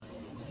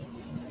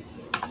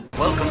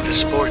Welcome to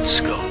Sports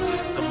Scope,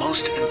 the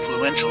most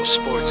influential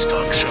sports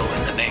talk show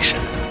in the nation.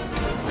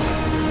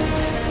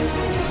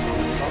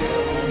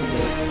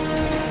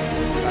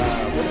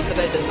 What is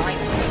today, the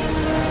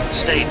 19th?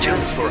 Stay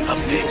tuned for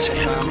updates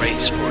and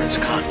great sports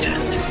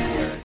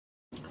content.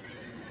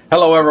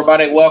 Hello,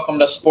 everybody. Welcome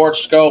to Sports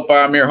Scope.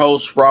 I'm your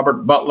host,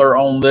 Robert Butler,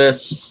 on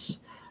this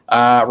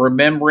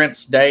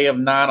Remembrance Day of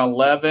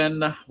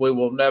 9/11. We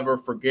will never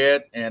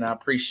forget, and I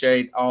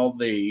appreciate all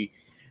the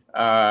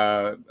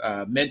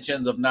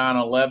mentions of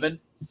 9/11.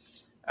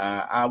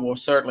 I will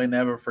certainly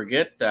never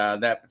forget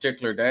that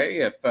particular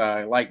day. If,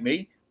 like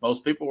me,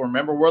 most people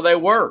remember where they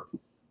were,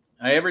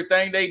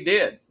 everything they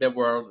did that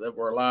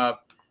were alive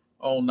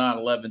on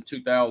 9/11,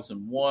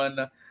 2001.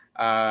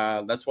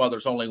 That's why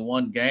there's only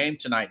one game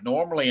tonight.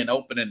 Normally, in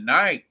opening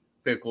night,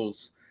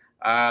 Pickles,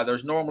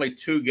 there's normally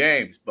two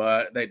games,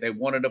 but they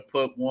wanted to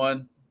put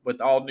one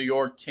with all New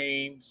York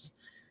teams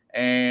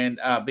and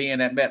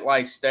being at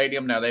MetLife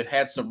Stadium. Now, they've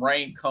had some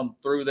rain come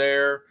through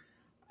there.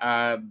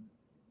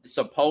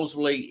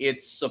 Supposedly,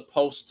 it's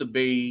supposed to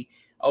be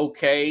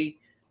okay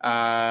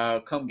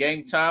come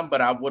game time,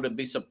 but I wouldn't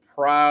be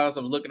surprised.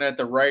 I was looking at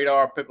the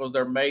radar, Pickles.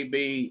 There may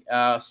be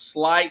a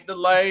slight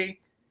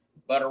delay,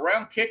 but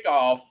around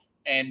kickoff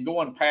and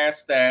going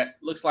past that,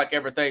 looks like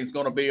everything's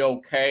going to be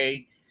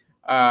okay.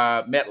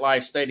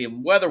 MetLife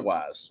Stadium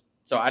weather-wise.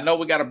 So I know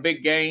we got a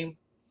big game.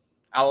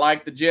 I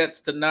like the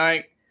Jets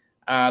tonight.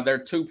 They're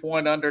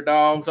 2-point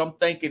underdogs. I'm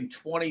thinking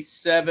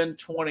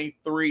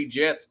 27-23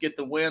 Jets get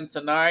the win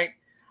tonight.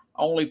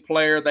 Only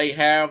player they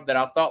have that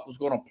I thought was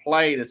going to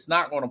play that's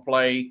not going to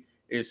play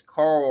is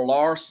Carl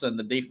Larson,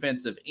 the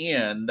defensive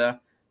end,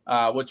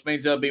 which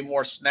means there'll be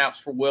more snaps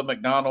for Will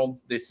McDonald,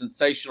 the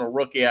sensational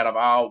rookie out of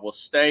Iowa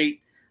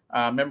State.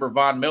 Remember,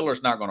 Von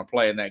Miller's not going to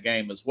play in that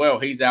game as well.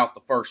 He's out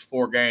the first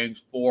four games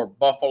for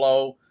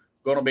Buffalo.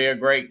 Going to be a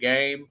great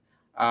game.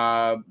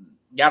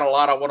 Got a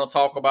lot I want to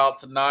talk about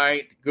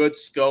tonight. Good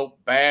scope,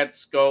 bad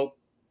scope.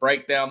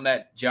 Break down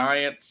that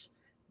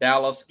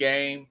Giants-Dallas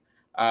game.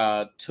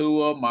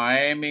 Tua,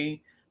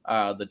 Miami,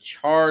 the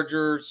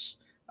Chargers.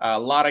 A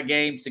lot of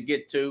games to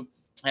get to.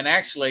 And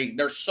actually,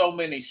 there's so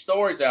many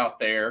stories out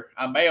there.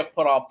 I may have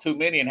put off too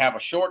many and have a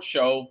short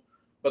show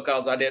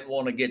because I didn't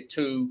want to get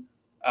too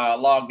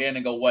logged in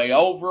and go way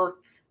over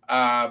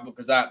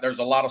because there's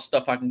a lot of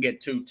stuff I can get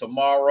to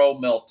tomorrow.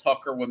 Mel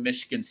Tucker with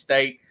Michigan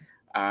State.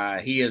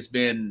 He has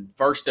been,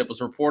 first it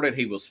was reported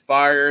he was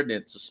fired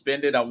and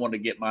suspended. I want to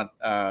get my,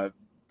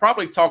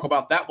 probably talk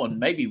about that one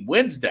maybe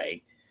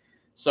Wednesday.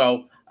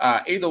 So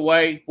either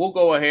way, we'll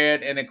go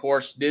ahead. And of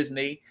course,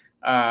 Disney,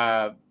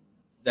 that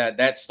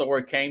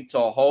story came to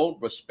a halt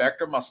with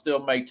Spectrum. I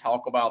still may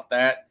talk about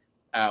that.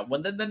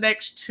 Within the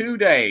next 2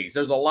 days,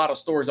 there's a lot of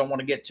stories I want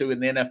to get to in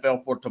the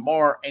NFL for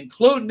tomorrow,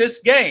 including this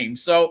game.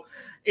 So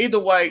either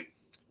way,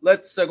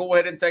 let's go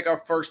ahead and take our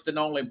first and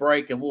only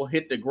break, and we'll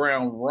hit the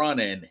ground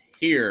running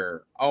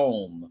here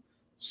on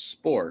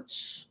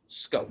Sports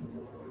Scope.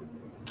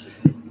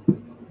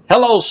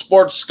 Hello,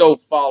 Sports Scope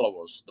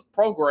followers. The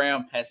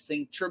program has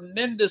seen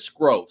tremendous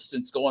growth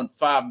since going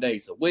 5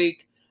 days a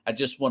week. I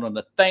just wanted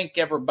to thank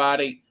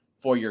everybody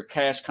for your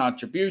cash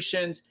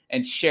contributions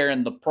and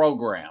sharing the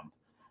program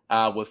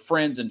with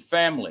friends and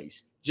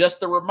families.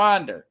 Just a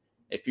reminder,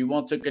 if you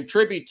want to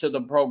contribute to the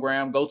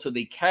program, go to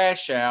the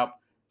Cash App,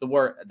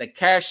 the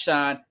cash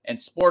sign, and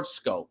Sports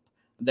Scope.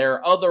 There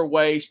are other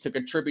ways to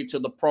contribute to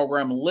the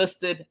program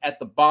listed at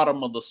the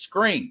bottom of the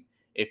screen.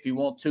 If you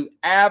want to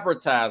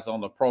advertise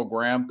on the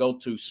program, go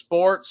to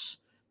Sports,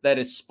 that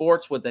is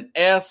Sports with an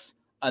S,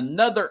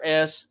 another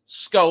S,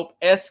 Scope,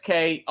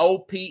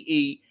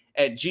 SKOPE,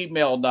 at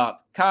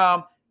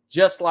gmail.com,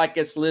 just like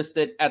it's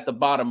listed at the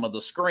bottom of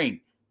the screen.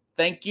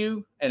 Thank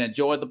you and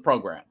enjoy the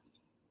program.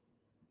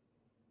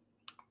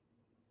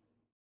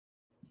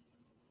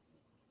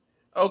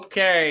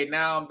 Okay,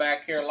 now I'm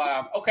back here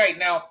live. Okay,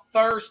 now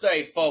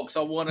Thursday, folks,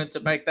 I wanted to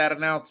make that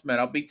announcement.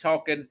 I'll be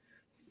talking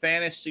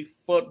fantasy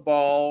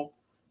football,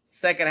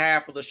 second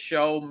half of the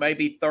show,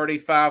 maybe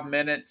 35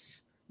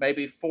 minutes,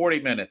 maybe 40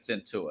 minutes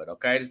into it,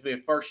 okay? This will be a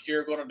first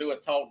year. Going to do a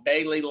talk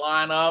daily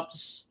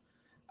lineups.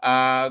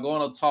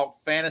 Going to talk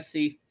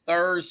fantasy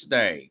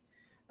Thursday.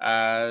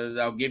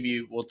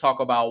 We'll talk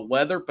about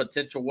weather,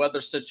 potential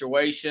weather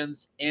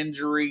situations,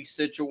 injury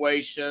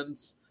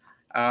situations,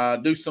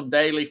 do some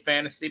daily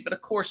fantasy. But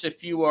of course,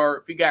 if you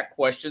got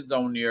questions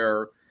on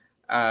your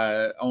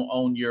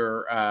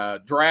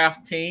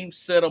draft team,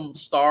 sit them,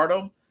 start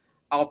them.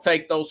 I'll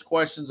take those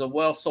questions as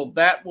well. So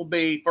that will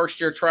be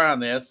first year trying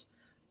this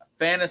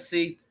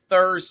fantasy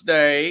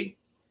Thursday.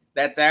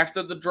 That's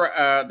after the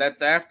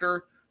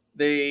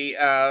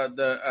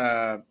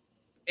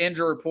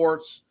injury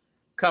reports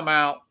come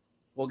out.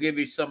 We'll give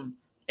you some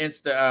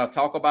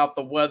talk about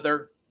the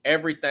weather,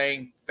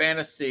 everything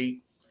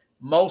fantasy.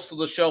 Most of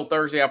the show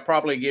Thursday, I'll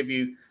probably give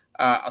you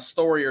a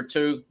story or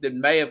two that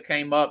may have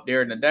came up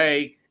during the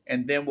day,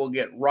 and then we'll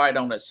get right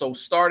on it. So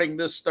starting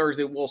this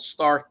Thursday, we'll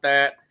start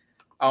that.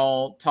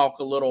 I'll talk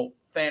a little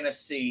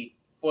fantasy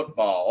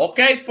football.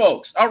 Okay,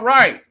 folks. All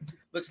right.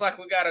 Looks like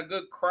we got a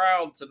good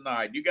crowd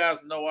tonight. You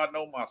guys know I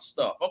know my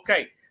stuff.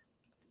 Okay,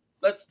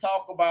 let's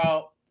talk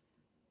about,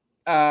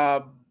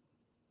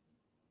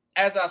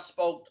 as I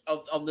spoke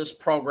of this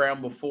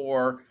program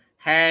before,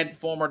 had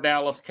former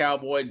Dallas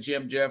Cowboy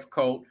Jim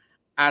Jeffcoat.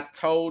 I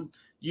told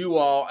you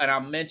all, and I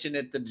mentioned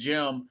at the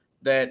gym,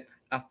 that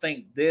I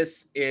think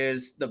this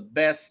is the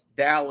best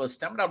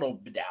Dallas. I'm not a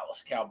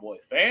Dallas Cowboy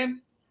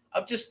fan.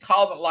 I'm just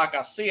calling it like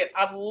I see it.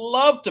 I'd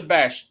love to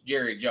bash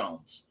Jerry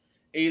Jones.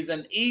 He's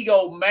an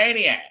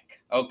egomaniac,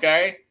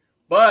 okay?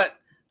 But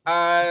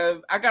I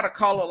got to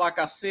call it like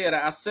I see it.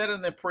 I said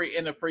in the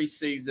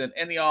preseason,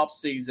 in the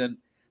offseason,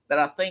 that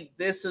I think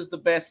this is the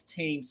best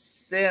team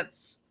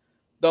since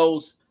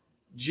those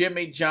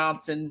Jimmy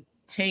Johnson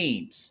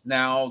teams.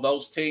 Now,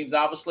 those teams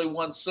obviously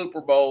won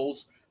Super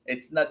Bowls.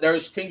 It's not,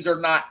 those teams are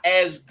not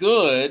as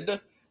good.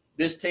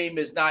 This team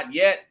is not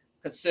yet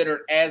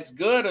considered as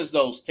good as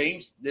those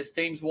teams. This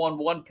team's won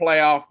one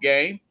playoff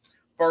game,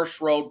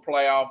 first road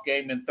playoff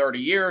game in 30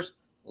 years.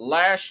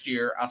 Last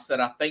year, I said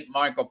I think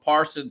Michael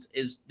Parsons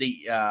is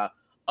the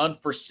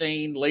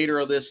unforeseen leader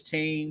of this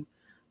team,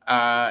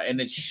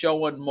 and it's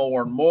showing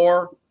more and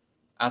more.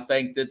 I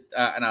think that,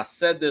 and I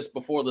said this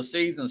before the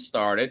season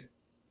started,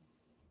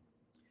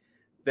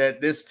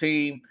 that this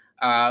team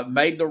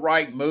made the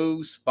right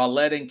moves by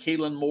letting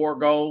Keelan Moore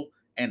go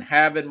and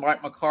having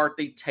Mike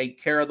McCarthy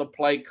take care of the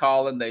play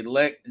calling. They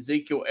let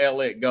Ezekiel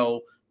Elliott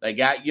go. They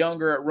got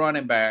younger at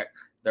running back.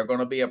 They're going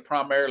to be a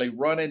primarily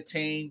running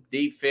team,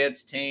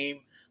 defense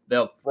team.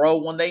 They'll throw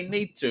when they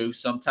need to.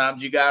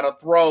 Sometimes you got to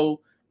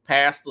throw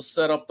past to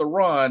set up the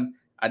run.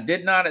 I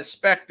did not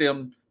expect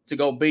them to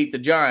go beat the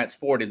Giants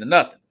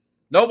 40-0.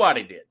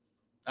 Nobody did.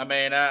 I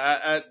mean,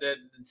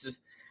 it's just,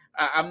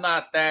 I'm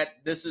not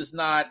that. This is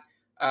not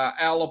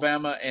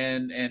Alabama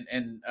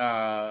and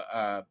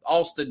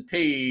Austin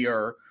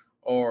Peay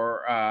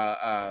or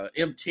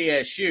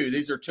MTSU.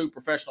 These are two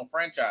professional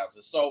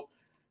franchises. So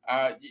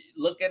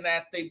looking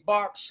at the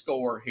box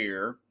score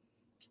here,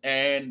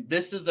 and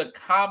this is a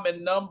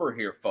common number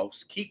here,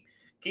 folks. Keep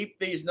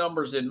these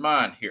numbers in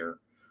mind here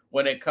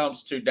when it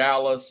comes to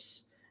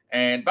Dallas.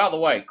 And by the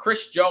way,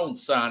 Chris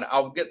Jones signed.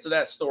 I'll get to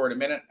that story in a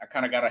minute. I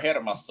kind of got ahead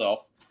of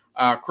myself.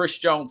 Chris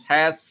Jones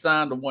has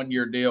signed a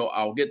one-year deal.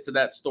 I'll get to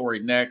that story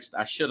next.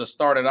 I should have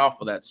started off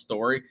with that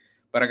story,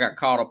 but I got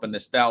caught up in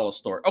this Dallas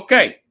story.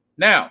 Okay,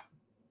 now,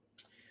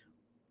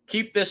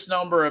 keep this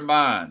number in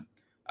mind.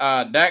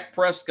 Dak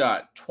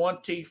Prescott,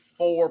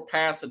 24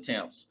 pass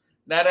attempts.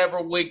 Not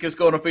every week is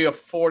going to be a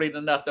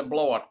 40-0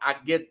 blowout. I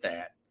get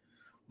that.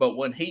 But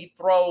when he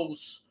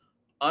throws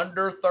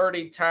under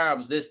 30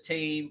 times, this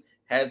team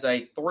has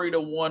a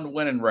 3-1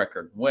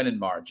 winning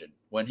margin.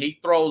 When he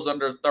throws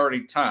under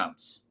 30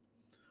 times.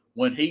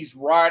 When he's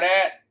right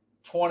at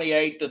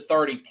 28 to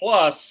 30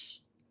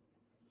 plus,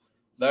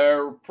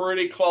 they're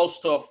pretty close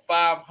to a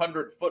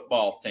 500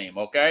 football team,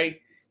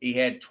 okay? He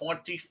had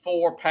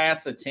 24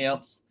 pass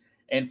attempts,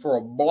 and for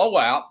a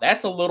blowout,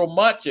 that's a little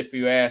much if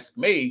you ask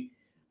me.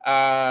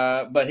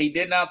 But he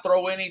did not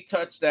throw any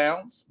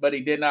touchdowns, but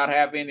he did not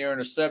have any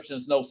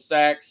interceptions, no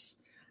sacks.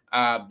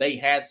 They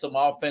had some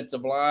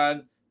offensive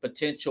line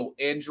potential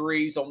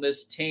injuries on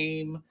this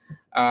team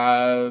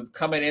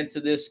coming into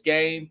this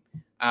game.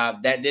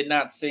 That did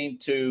not seem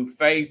to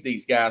phase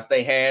these guys.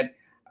 They had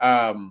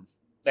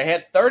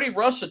 30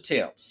 rush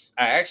attempts.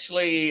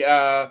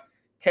 KaVontae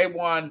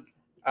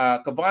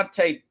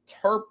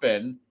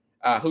Turpin,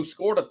 who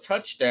scored a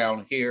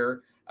touchdown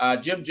here.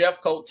 Jim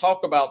Jeffcoat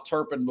talked about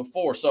Turpin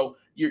before. So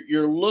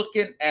you're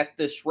looking at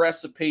this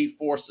recipe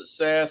for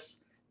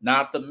success,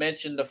 not to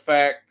mention the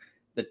fact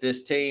that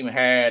this team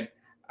had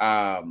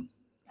how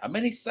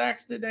many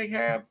sacks did they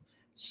have?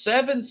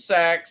 7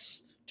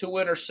 sacks, 2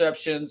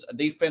 interceptions, a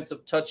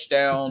defensive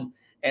touchdown,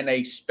 and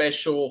a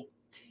special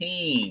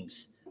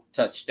teams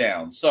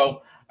touchdown.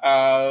 So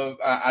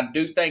I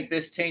do think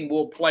this team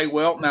will play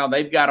well. Now,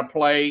 they've got to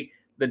play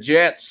the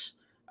Jets,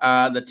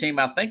 the team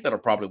I think that'll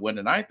probably win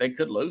tonight. They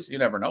could lose. You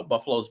never know.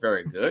 Buffalo's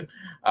very good.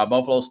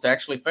 Buffalo's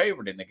actually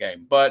favored in the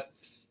game. But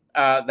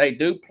they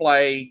do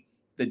play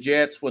the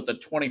Jets with a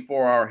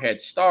 24-hour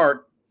head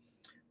start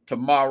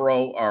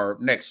tomorrow or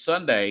next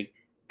Sunday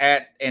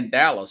in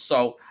Dallas.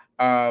 So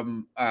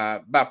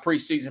my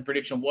preseason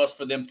prediction was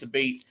for them to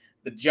beat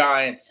the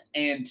Giants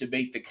and to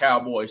beat the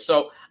Cowboys.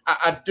 So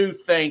I do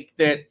think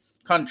that,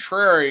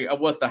 contrary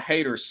of what the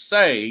haters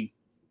say,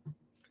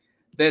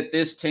 that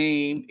this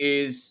team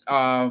is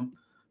playing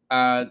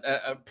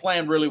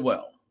really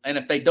well. And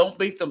if they don't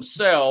beat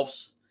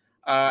themselves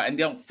and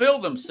don't feel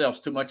themselves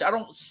too much, I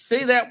don't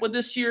see that with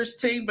this year's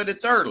team, but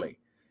it's early.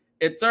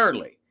 It's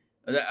early.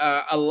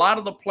 A lot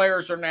of the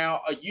players are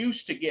now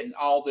used to getting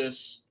all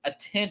this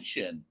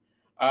attention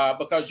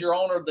because you're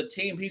owner of the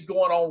team. He's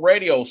going on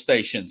radio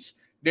stations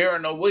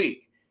during the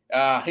week.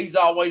 He's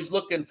always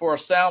looking for a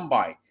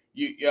soundbite.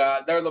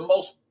 They're the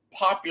most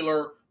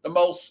popular, the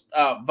most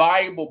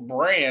valuable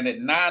brand at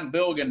 $9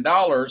 billion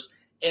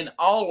in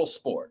all of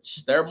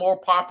sports. They're more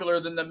popular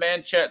than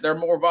they're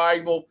more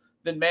valuable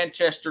than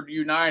Manchester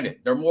United.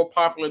 They're more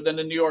popular than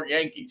the New York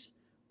Yankees.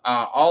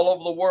 all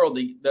over the world.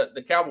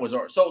 The Cowboys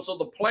are. So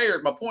the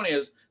players. My point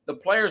is, the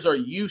players are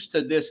used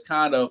to this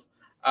kind of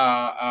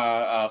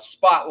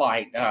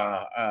spotlight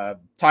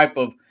type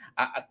of.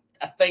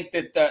 I think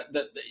that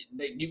that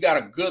you got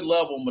a good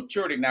level of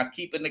maturity now,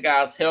 keeping the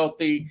guys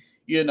healthy.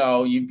 You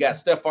know, you've got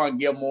Stephon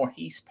Gilmore.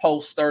 He's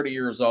post 30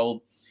 years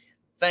old.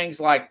 Things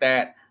like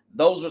that.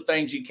 Those are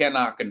things you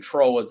cannot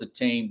control as a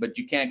team, but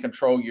you can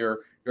control your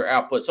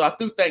output. So I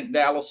do think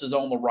Dallas is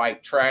on the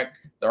right track.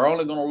 They're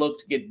only going to look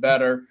to get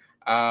better.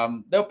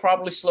 They'll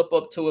probably slip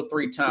up 2 or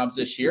 3 times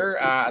this year.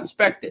 I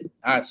expect it.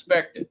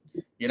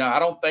 You know, I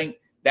don't think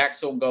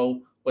Dak's going to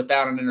go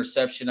without an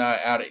interception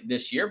out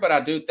this year, but I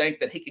do think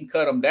that he can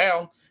cut them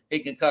down. He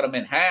can cut them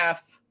in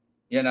half.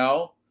 You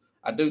know,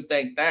 I do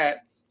think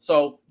that.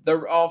 So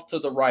they're off to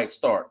the right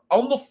start.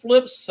 On the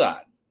flip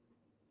side,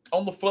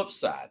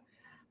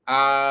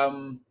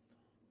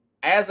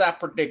 as I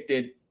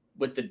predicted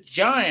with the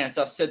Giants,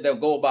 I said they'll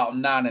go about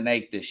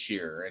 9-8 this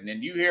year. And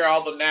then you hear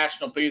all the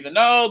national people,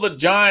 no, the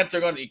Giants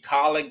are going to be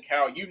Colin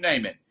Cowherd, you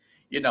name it.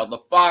 You know, the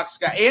Fox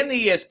guy and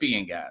the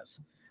ESPN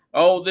guys.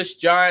 Oh, this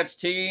Giants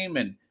team,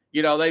 and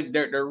you know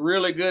they're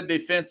really good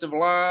defensive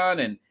line,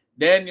 and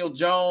Daniel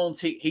Jones,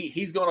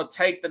 he's going to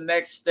take the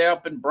next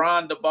step in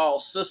Brian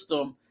Daboll's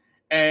system.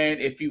 And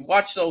if you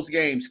watch those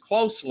games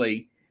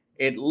closely,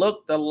 it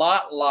looked a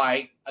lot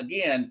like,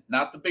 again,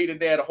 not to beat a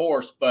dead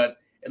horse, but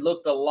it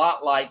looked a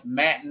lot like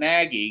Matt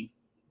Nagy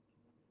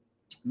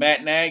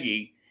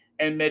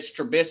and Mitch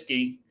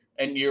Trubisky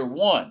in year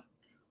one,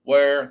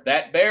 where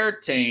that Bear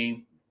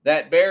team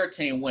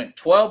went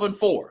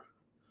 12-4,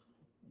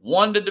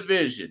 won the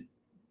division,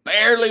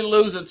 barely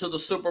losing to the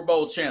Super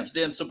Bowl champs,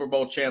 then Super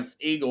Bowl champs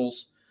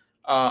Eagles,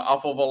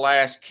 off of a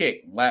last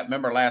kick.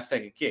 Remember, last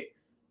second kick.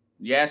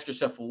 You ask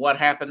yourself, well, what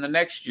happened the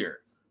next year?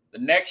 The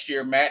next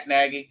year, Matt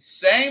Nagy,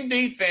 same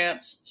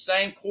defense,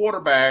 same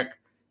quarterback,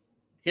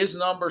 his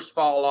numbers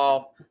fall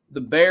off.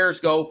 The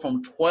Bears go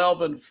from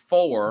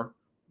 12-4,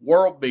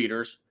 world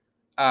beaters,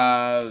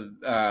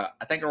 I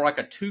think they're like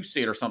a 2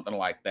 seed or something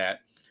like that,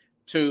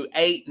 to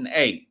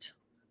 8-8.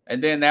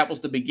 And then that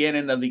was the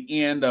beginning of the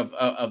end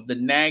of the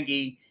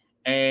Nagy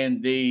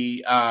and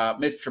the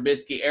Mitch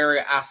Trubisky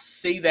area. I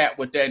see that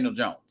with Daniel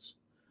Jones.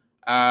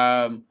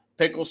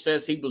 Pickles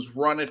says he was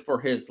running for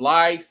his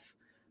life.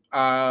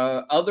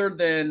 Other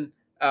than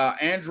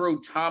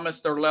Andrew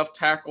Thomas, their left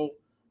tackle,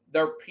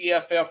 their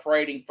PFF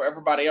rating for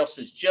everybody else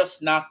is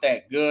just not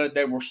that good.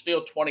 They were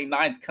still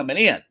 29th coming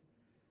in.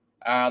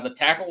 The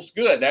tackle's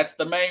good. That's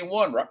the main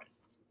one, right?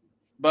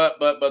 But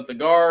the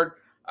guard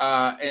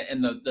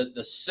and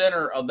the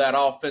center of that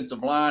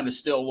offensive line is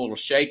still a little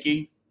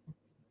shaky,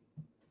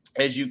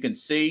 as you can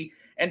see.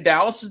 And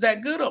Dallas is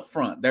that good up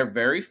front. They're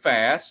very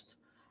fast.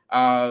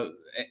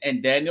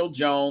 And Daniel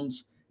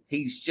Jones,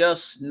 he's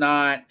just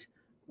not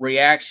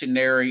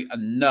reactionary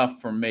enough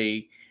for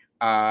me.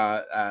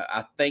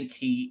 I think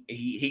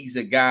he's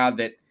a guy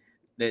that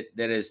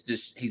is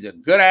just, he's a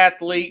good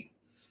athlete.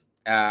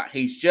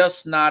 He's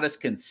just not as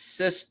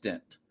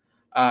consistent.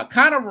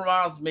 Kind of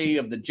reminds me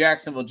of the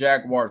Jacksonville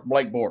Jaguars,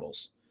 Blake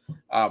Bortles.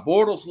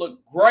 Bortles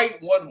looked great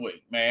one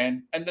week,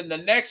 man. And then the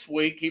next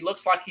week, he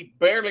looks like he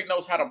barely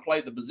knows how to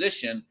play the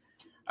position.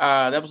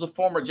 That was a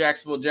former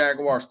Jacksonville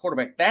Jaguars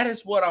quarterback. That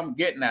is what I'm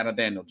getting out of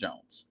Daniel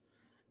Jones.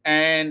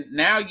 And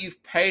now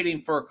you've paid him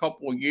for a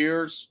couple of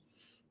years.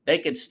 They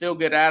could still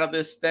get out of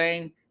this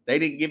thing. They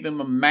didn't give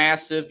him a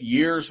massive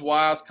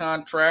years-wise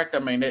contract. I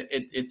mean,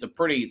 it's a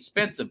pretty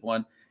expensive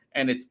one,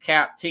 and it's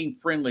cap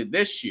team-friendly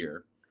this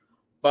year.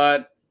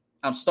 But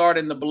I'm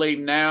starting to believe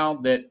now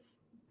that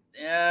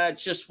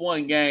it's just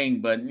one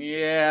game. But,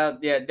 yeah,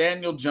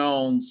 Daniel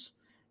Jones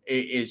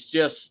is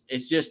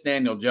just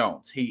Daniel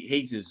Jones.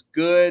 He's as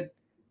good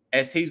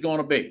as he's going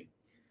to be.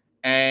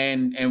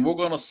 And we're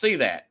going to see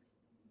that.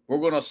 We're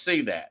going to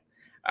see that.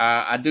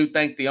 I do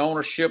think the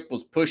ownership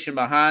was pushing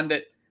behind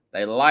it.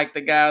 They like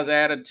the guy's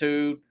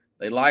attitude.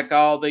 They like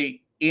all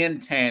the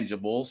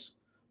intangibles.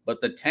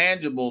 But the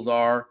tangibles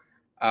are,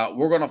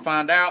 we're going to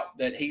find out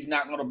that he's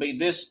not going to be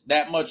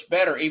that much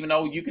better, even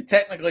though you could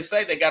technically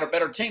say they got a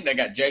better team. They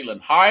got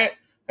Jalen Hyatt,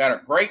 got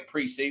a great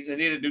preseason.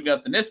 He didn't do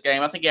nothing this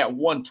game. I think he had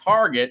one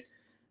target.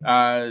 You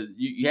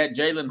had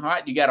Jalen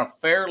Hyatt. You got a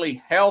fairly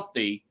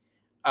healthy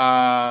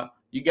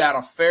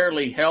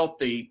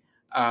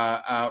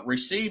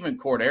receiving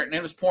court there. And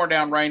it was pouring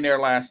down rain there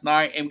last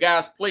night. And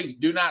guys, please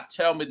do not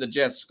tell me the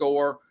Jets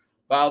score.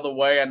 By the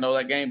way, I know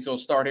that game's going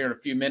to start here in a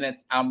few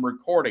minutes. I'm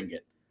recording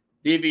it.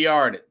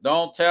 DVR'd it.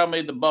 Don't tell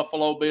me the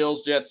Buffalo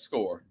Bills Jets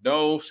score.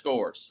 No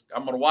scores.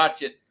 I'm going to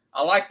watch it.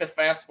 I like to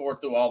fast forward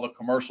through all the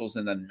commercials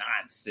and the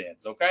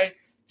nonsense, okay?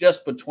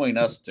 Just between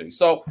us two.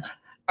 So,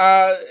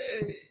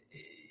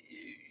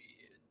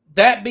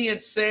 that being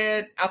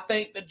said, I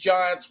think the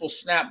Giants will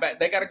snap back.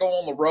 They got to go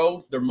on the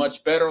road. They're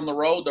much better on the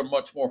road. They're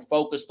much more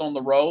focused on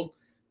the road.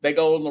 They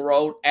go on the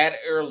road at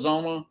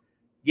Arizona,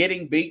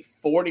 getting beat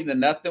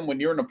 40-0 when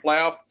you're in the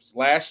playoffs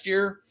last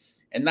year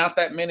and not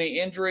that many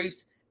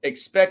injuries.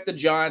 Expect the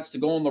Giants to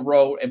go on the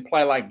road and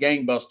play like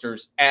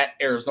gangbusters at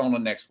Arizona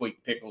next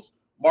week, Pickles.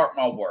 Mark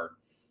my word.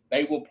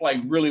 they will play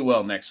really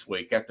well next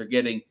week after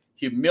getting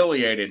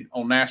humiliated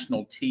on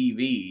national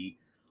TV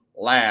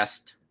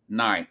last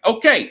night.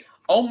 Okay,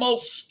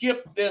 almost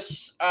skipped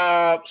this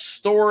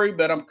story,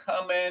 but I'm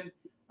coming.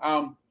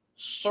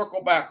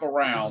 Circle back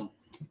around.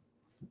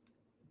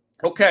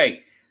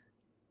 Okay.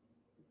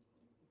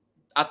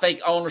 I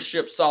think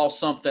ownership saw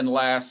something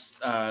last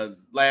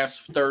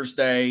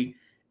Thursday,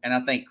 and I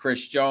think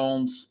Chris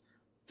Jones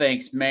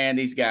thinks, man,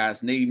 these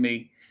guys need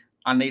me.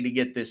 I need to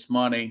get this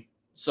money.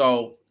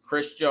 So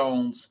Chris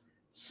Jones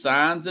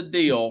signs a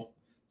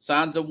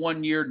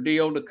 1-year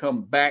deal to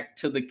come back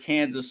to the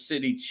Kansas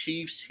City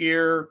Chiefs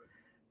here.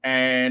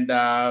 And,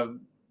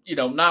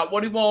 not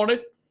what he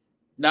wanted.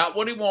 Not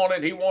what he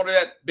wanted. He wanted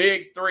that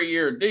big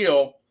 3-year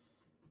deal.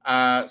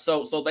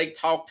 So they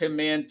talked him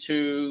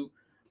into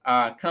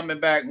coming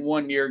back in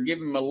 1 year, give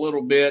him a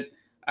little bit.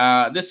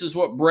 This is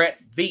what Brett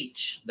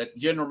Veach, the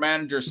general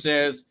manager,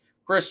 says.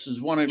 Chris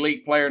is one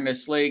elite player in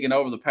this league, and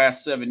over the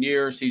past 7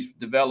 years, he's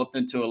developed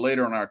into a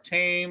leader on our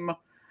team.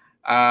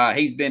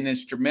 He's been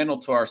instrumental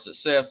to our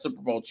success,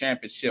 Super Bowl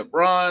championship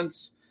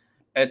runs.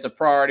 It's a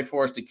priority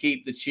for us to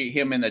keep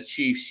him in the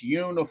Chiefs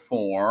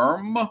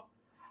uniform.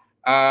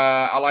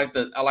 I like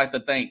to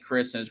thank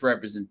Chris and his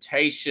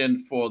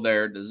representation for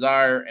their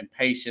desire and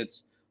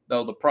patience.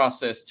 Though the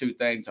process, two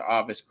things are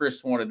obvious.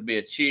 Chris wanted to be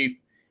a Chief,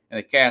 and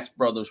the Katz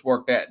brothers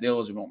worked that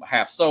diligently on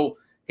behalf. So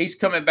he's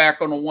coming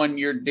back on a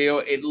 1-year deal.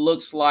 It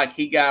looks like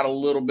he got a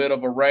little bit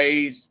of a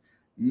raise.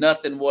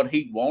 Nothing what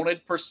he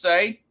wanted per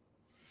se.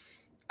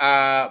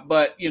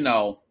 But,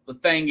 the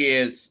thing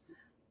is,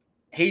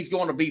 he's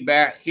going to be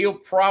back. He'll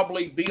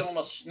probably be on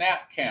a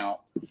snap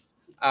count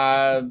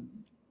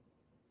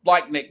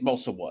like Nick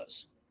Bosa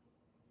was.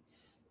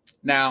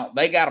 Now,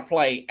 they got to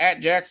play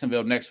at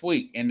Jacksonville next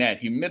week in that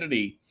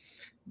humidity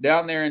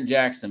down there in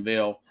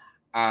Jacksonville.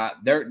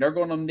 They're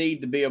going to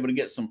need to be able to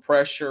get some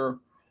pressure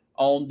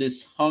on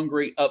this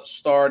hungry,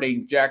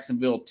 upstarting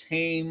Jacksonville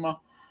team.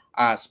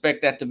 I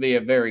expect that to be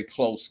a very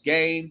close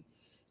game.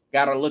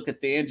 Got to look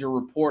at the injury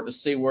report to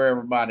see where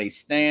everybody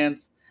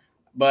stands.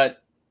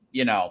 But,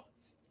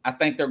 I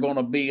think they're going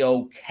to be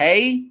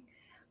okay.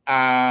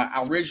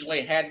 I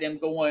originally had them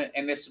going,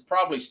 and this will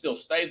probably still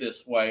stay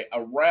this way,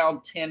 around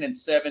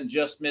 10-7,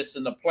 just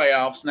missing the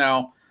playoffs.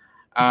 Now,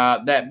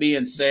 that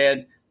being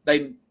said,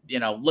 they,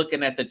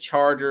 looking at the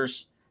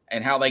Chargers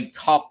and how they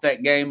coughed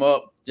that game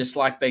up just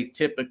like they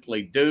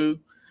typically do.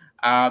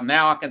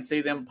 Now I can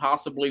see them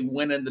possibly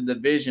winning the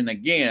division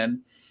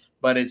again,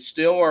 but it's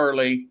still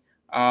early.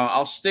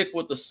 I'll stick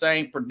with the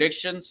same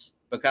predictions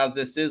because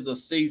this is a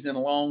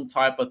season-long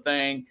type of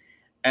thing,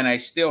 and they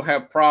still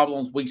have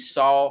problems. We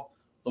saw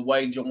the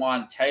way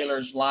Jawan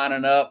Taylor's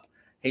lining up.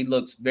 He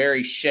looks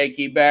very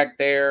shaky back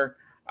there.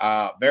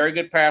 Very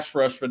good pass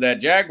rush for that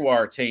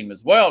Jaguar team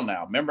as well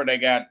now. Remember, they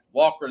got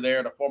Walker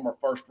there, the former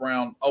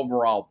first-round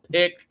overall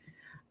pick,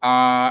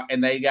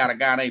 and they got a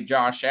guy named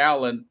Josh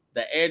Allen.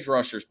 The edge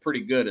rusher is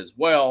pretty good as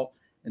well.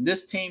 And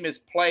this team has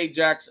played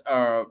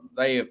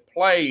they have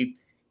played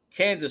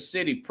Kansas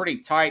City pretty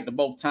tight the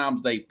both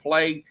times they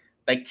played.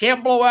 They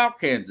can't blow out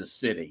Kansas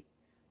City.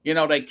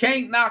 They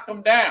can't knock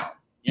them down.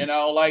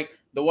 Like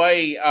the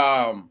way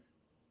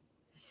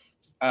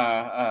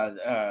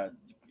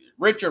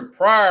Richard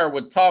Pryor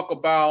would talk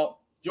about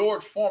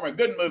George Foreman.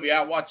 Good movie.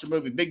 I watched a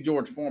movie, Big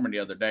George Foreman, the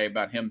other day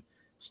about him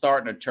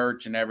starting a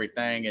church and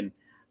everything, and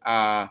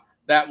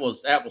that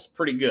was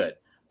pretty good.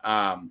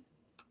 But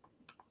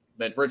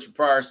Richard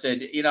Pryor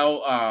said,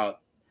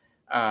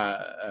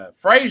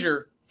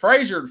 Frazier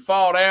would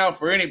fall down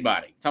for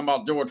anybody. Talking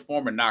about George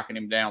Foreman knocking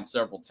him down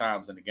several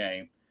times in the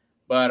game,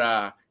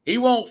 but he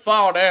won't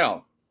fall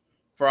down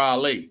for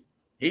Ali.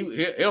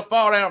 He'll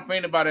fall down for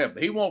anybody else,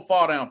 but he won't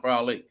fall down for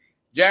Ali.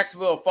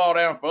 Jacksonville will fall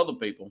down for other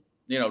people.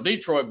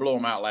 Detroit blew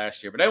them out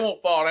last year, but they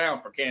won't fall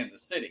down for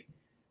Kansas City.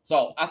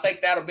 So I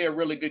think that'll be a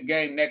really good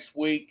game next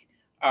week.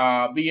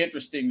 Be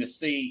interesting to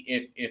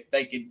see if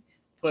they could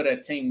put a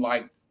team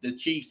like the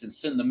Chiefs and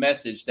send the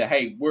message that,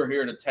 hey, we're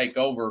here to take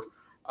over.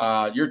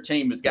 Your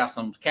team has got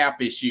some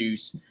cap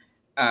issues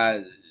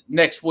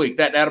next week.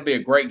 That'll be a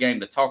great game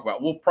to talk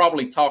about. We'll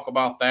probably talk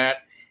about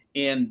that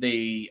in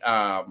the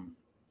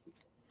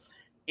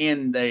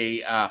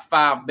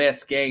 5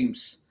 best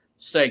games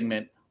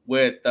segment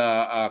with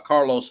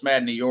Carlos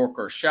Madden, New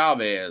Yorker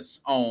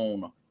Chavez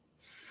on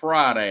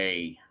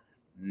Friday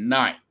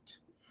night.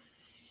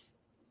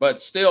 But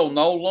still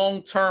no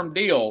long-term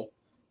deal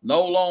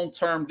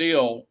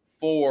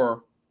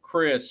for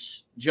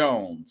Chris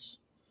Jones.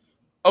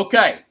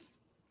 Okay,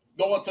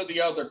 going to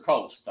the other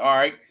coast, all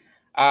right?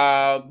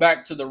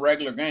 Back to the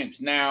regular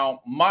games.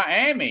 Now,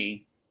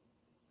 Miami,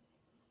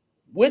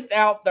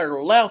 without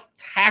their left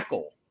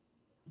tackle,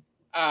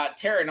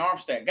 Terry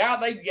Armstead, guy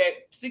they gave,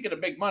 seeking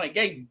of big money,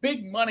 gave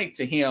big money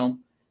to him,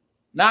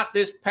 not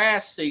this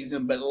past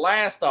season, but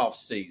last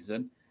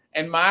offseason,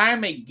 and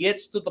Miami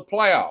gets to the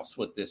playoffs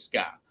with this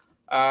guy.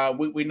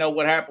 We know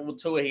what happened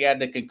with Tua. He had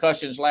the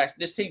concussions last.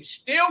 This team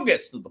still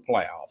gets to the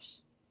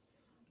playoffs.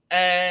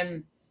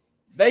 And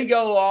they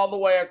go all the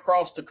way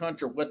across the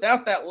country.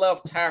 Without that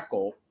left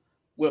tackle,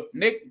 with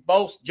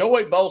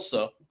Joey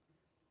Bosa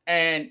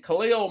and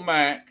Khalil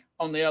Mack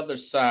on the other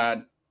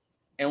side,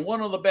 and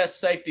one of the best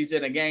safeties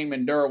in a game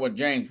in Derwin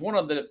James, one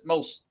of the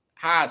most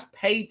highest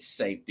paid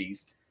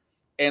safeties,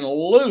 and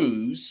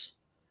wins.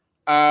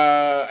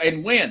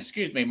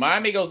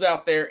 Miami goes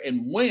out there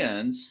and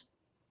wins.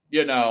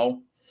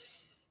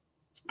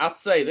 I'd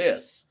say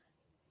this.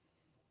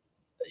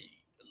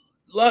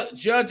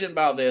 Judging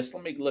by this,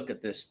 let me look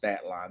at this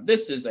stat line.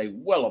 This is a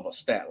well of a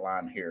stat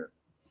line here.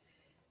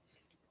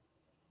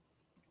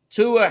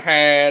 Tua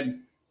had,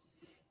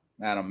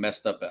 I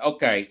messed up.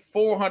 Okay,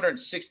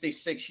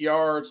 466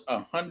 yards,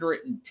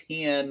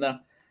 110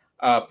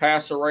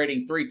 passer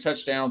rating, 3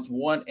 touchdowns,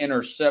 1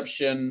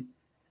 interception,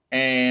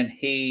 and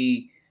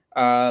he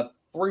 3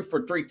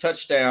 for 3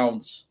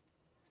 touchdowns.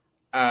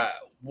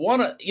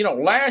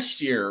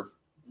 Last year,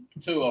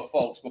 Tua,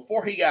 folks,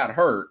 before he got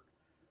hurt,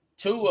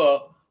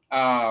 Tua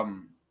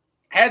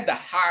had the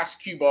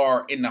highest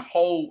QBR in the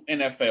whole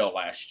NFL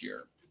last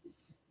year.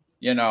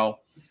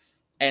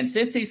 And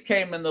since he's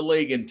came in the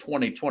league in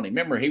 2020,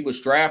 remember he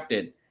was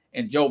drafted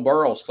in Joe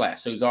Burrow's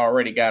class, who's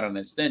already got an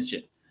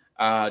extension.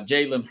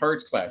 Jalen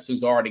Hurts class,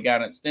 who's already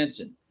got an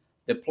extension.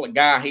 The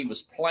guy he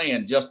was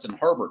playing, Justin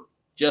Herbert,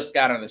 just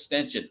got an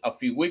extension a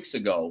few weeks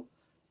ago.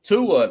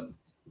 Tua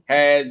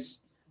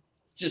has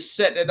just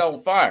set it on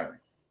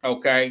fire.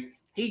 Okay,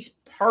 he's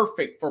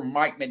perfect for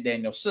Mike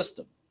McDaniel's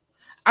system.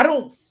 I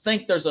don't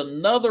think there's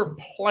another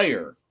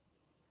player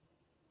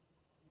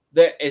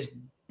that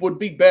would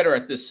be better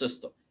at this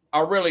system.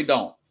 I really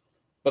don't,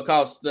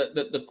 because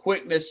the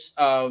quickness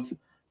of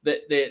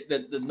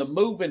the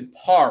moving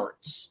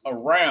parts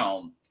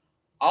around,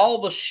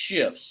 all the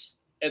shifts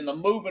and the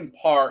moving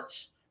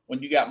parts.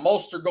 When you got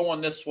Mostert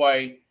going this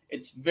way,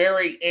 it's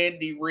very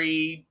Andy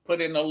Reid. Put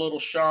in a little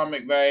Sean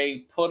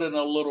McVay. Put in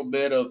a little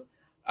bit of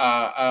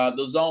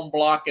the zone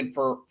blocking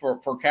for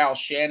Kyle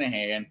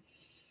Shanahan,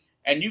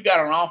 and you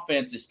got an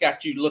offense that's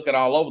got you looking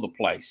all over the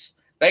place.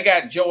 They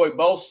got Joey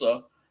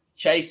Bosa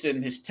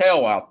chasing his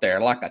tail out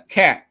there like a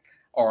cat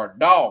or a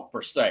dog,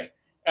 per se.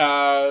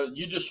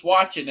 You're just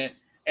watching it.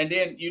 And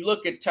then you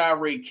look at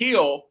Tyreek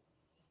Hill,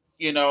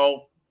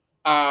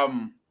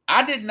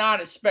 I did not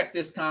expect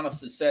this kind of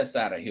success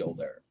out of Hill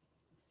there.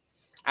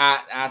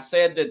 I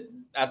said that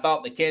I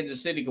thought that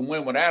Kansas City can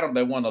win without him.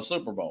 They won the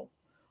Super Bowl.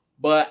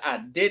 But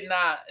I did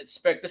not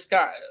expect this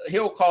guy.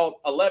 Hill called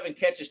 11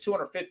 catches,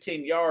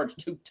 215 yards,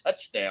 2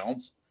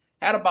 touchdowns,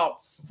 had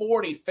about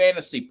 40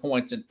 fantasy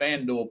points in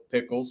FanDuel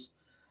Pickles.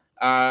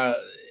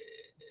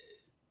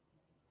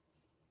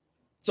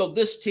 So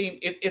this team,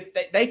 if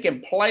they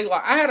can play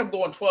like, I had them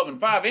going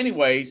 12-5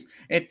 anyways,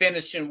 and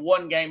finishing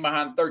 1 game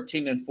behind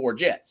 13-4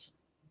 Jets.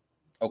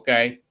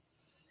 Okay,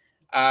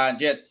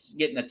 Jets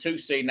getting the 2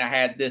 seed, and I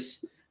had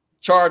this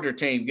Charger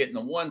team getting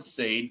the 1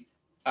 seed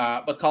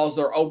because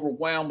they're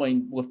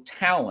overwhelming with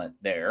talent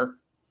there.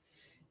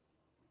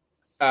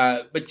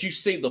 But you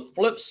see the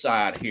flip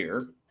side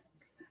here,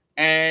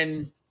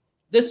 and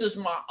this is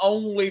my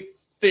only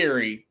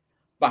theory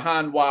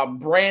behind why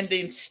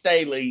Brandon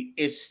Staley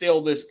is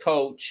still this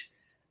coach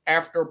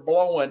after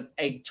blowing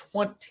a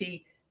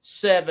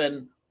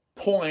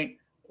 27-point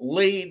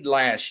lead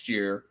last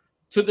year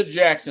to the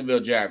Jacksonville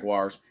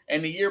Jaguars,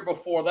 and the year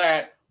before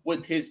that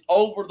with his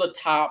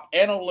over-the-top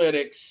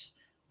analytics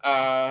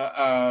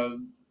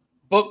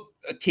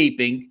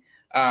bookkeeping,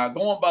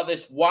 going by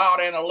this wild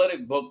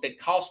analytic book that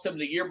cost him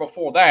the year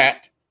before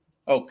that,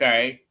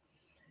 okay?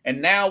 And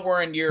now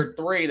we're in year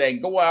 3. They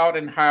go out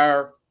and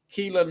hire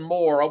Keelan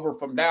Moore over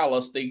from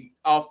Dallas, the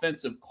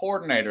offensive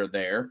coordinator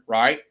there,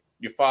 right?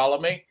 You follow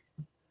me?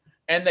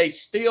 And they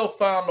still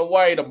found a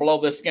way to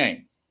blow this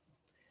game.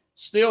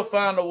 Still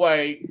found a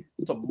way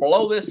to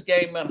blow this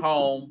game at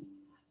home,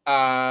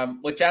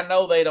 which I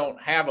know they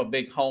don't have a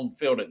big home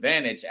field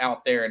advantage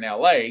out there in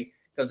L.A.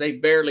 because they've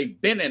barely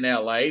been in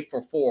L.A.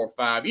 for 4 or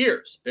 5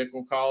 years.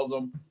 Pickle calls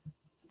them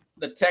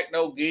the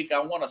techno geek. I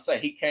want to say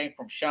he came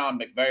from Sean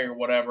McVay or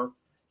whatever.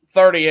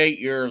 38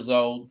 years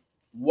old,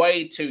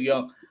 way too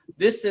young.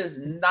 This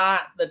is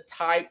not the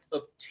type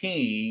of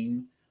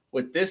team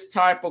with this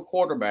type of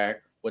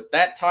quarterback, with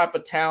that type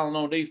of talent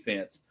on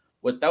defense,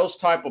 with those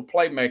type of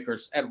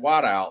playmakers at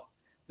wideout.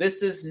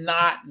 This is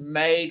not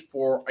made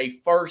for a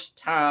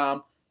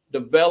first-time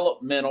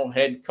developmental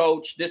head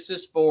coach. This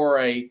is for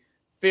a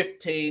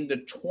 15 to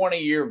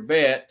 20-year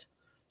vet,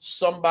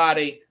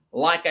 somebody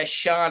like a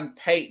Sean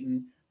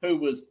Payton who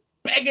was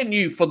begging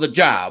you for the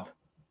job,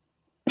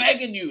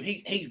 begging you.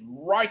 He's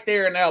right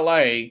there in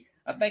L.A.,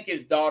 I think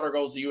his daughter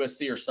goes to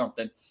USC or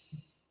something.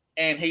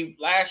 And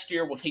last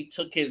year when he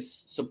took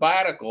his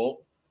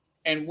sabbatical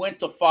and went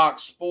to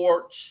Fox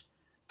Sports,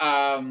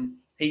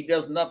 he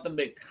does nothing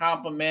but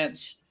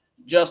compliments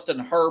Justin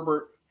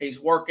Herbert.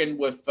 He's working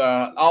with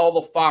all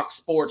the Fox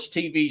Sports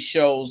TV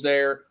shows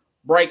there,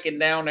 breaking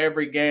down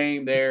every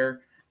game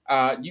there.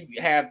 You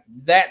have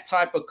that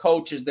type of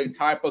coach is the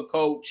type of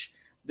coach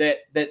that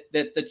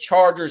the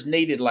Chargers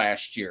needed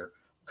last year.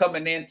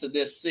 Coming into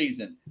this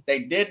season, they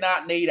did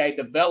not need a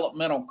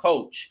developmental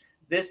coach.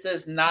 This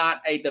is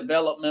not a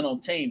developmental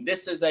team.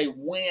 This is a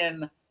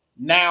win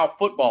now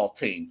football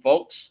team,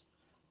 folks.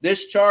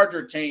 This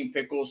Charger team,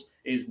 Pickles,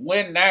 is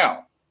win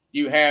now.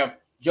 You have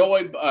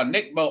Joey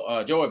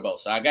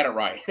Bosa. I got it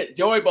right.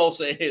 Joey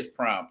Bosa in his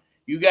prime.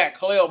 You got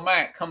Khalil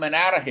Mack coming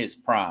out of his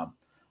prime.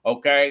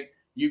 Okay.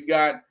 You've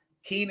got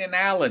Keenan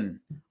Allen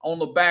on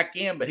the back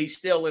end, but he's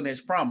still in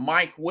his prime.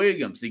 Mike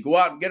Williams. You go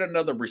out and get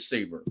another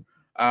receiver.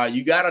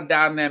 You got a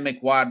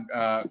dynamic wide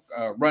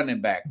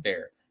running back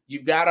there.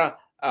 You got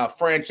a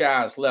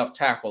franchise left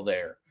tackle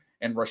there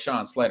and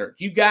Rashawn Slater.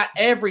 You got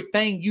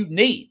everything you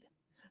need.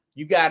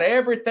 You got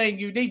everything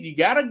you need. You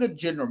got a good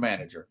general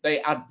manager.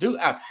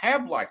 I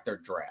have liked their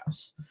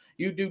drafts.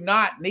 You do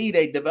not need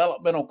a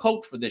developmental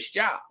coach for this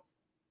job.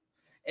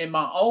 And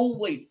my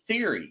only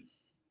theory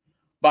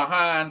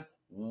behind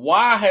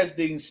why has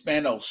Dean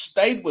Spanos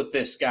stayed with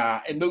this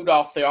guy and moved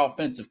off the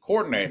offensive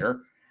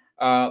coordinator,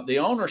 the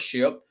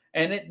ownership,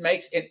 and it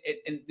makes it.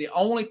 And the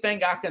only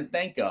thing I can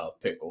think of,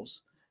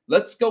 Pickles,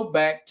 let's go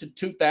back to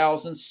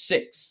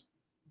 2006.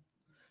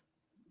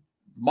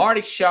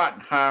 Marty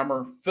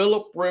Schottenheimer,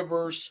 Phillip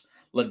Rivers,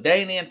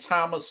 LaDainian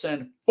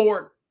Tomlinson,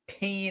 14-2.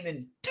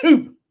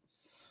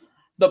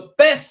 The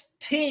best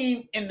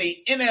team in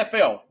the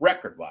NFL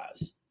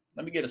record-wise.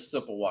 Let me get a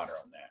sip of water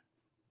on that.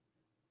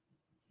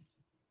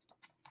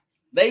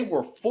 They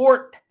were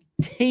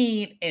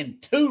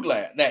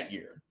 14-2 that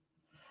year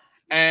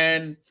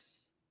and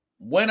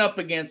went up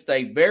against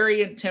a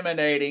very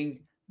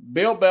intimidating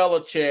Bill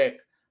Belichick,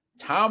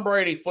 Tom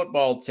Brady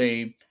football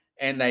team,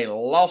 and they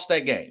lost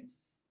that game.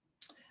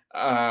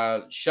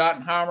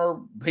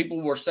 Schottenheimer, people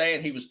were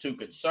saying he was too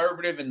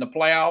conservative in the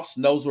playoffs,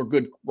 and those were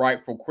good,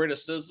 rightful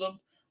criticism.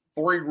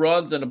 3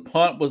 runs and a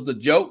punt was the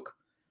joke.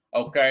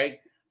 Okay.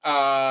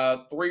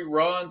 3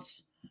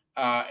 runs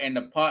and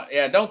the punt.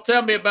 Yeah, don't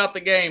tell me about the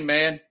game,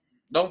 man.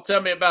 Don't tell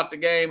me about the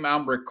game.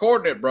 I'm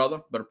recording it, brother,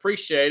 but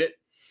appreciate it.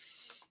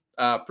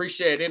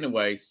 Appreciate it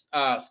anyways,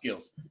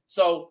 skills.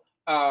 So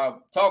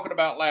talking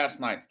about last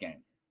night's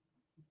game.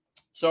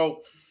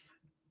 So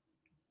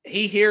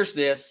he hears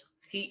this.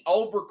 He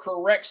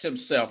overcorrects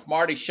himself,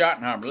 Marty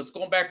Schottenheimer. Let's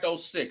go back to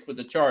 06 with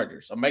the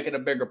Chargers. I'm making a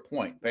bigger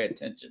point. Pay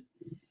attention.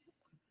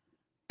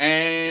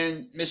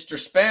 And Mr.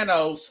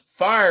 Spanos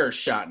fires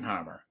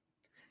Schottenheimer.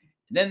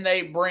 Then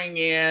they bring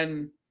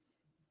in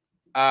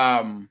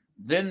Norv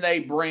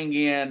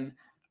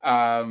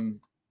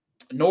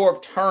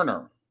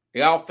Turner,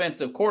 the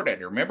offensive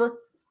coordinator.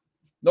 Remember?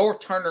 Norv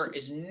Turner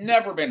has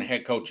never been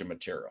head coaching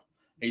material.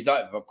 He's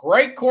a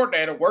great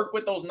coordinator, worked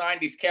with those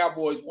 90s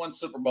Cowboys, won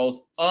Super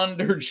Bowls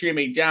under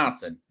Jimmy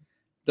Johnson.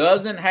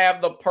 Doesn't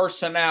have the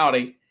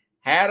personality,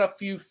 had a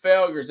few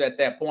failures at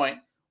that point.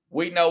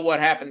 We know what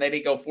happened. They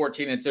didn't go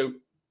 14-2.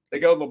 They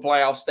go to the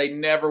playoffs. They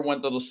never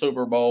went to the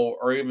Super Bowl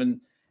or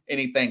even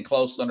anything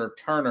close under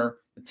Turner.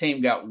 The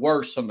team got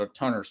worse under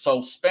Turner.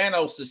 So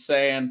Spanos is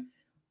saying,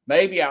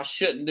 maybe I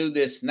shouldn't do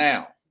this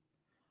now.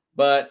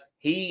 But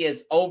he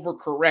is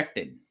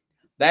overcorrecting.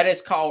 That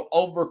is called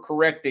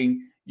overcorrecting.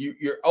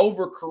 You're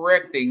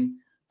overcorrecting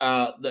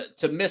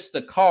to miss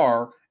the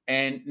car,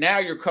 and now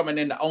you're coming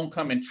into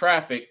oncoming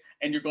traffic,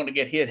 and you're going to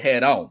get hit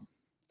head on.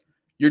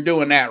 You're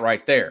doing that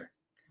right there.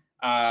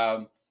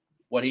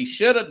 What he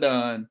should have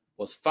done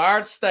was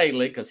fired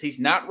Staley because he's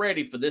not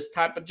ready for this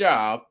type of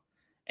job,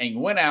 and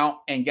went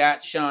out and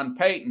got Sean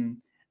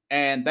Payton,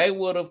 and they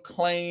would have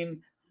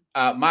cleaned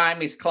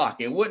Miami's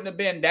clock. It wouldn't have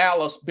been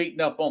Dallas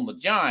beating up on the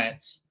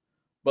Giants,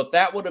 but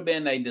that would have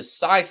been a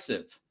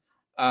decisive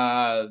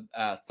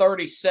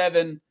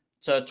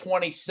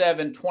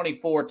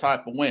 37-27-24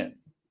 type of win.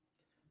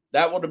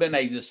 That would have been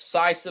a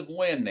decisive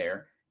win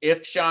there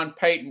if Sean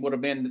Payton would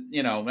have been,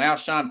 now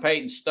Sean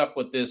Payton stuck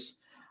with this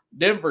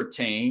Denver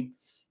team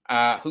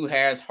who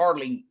has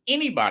hardly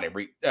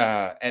anybody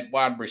at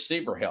wide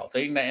receiver health.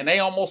 And they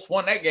almost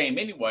won that game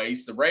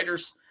anyways. The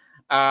Raiders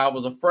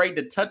was afraid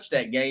to touch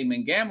that game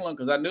in gambling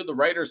because I knew the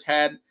Raiders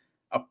had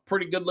a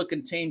pretty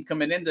good-looking team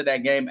coming into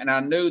that game, and I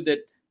knew that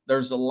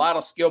there's a lot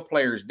of skill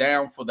players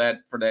down for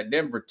that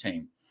Denver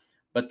team.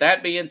 But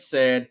that being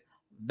said,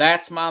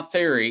 that's my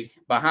theory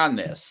behind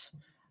this.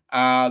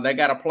 They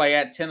got to play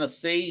at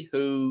Tennessee,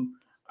 who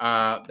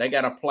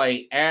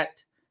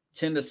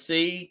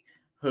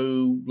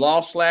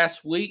lost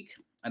last week.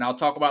 And I'll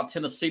talk about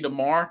Tennessee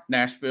tomorrow,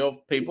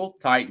 Nashville people,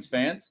 Titans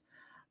fans.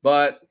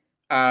 But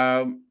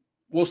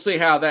we'll see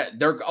how that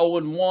 – they're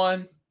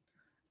 0-1,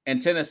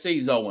 and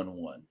Tennessee's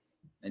 0-1.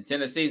 And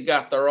Tennessee's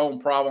got their own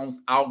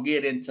problems. I'll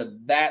get into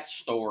that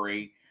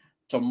story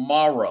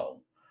tomorrow.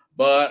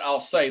 But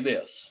I'll say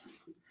this.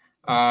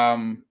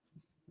 Going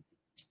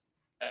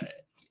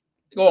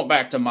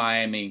back to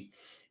Miami,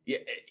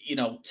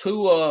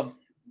 Tua,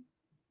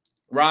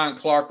 Ryan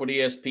Clark with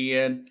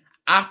ESPN,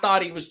 I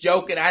thought he was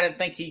joking. I didn't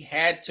think he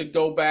had to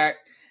go back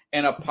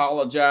and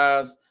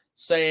apologize,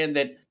 saying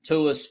that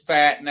Tua's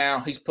fat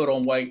now. He's put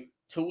on weight.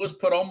 Tua's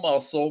put on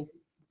muscle.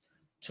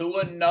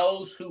 Tua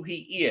knows who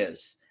he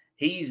is.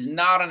 He's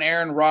not an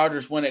Aaron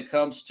Rodgers when it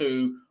comes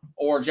to,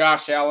 or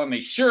Josh Allen.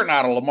 He's sure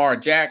not a Lamar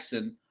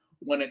Jackson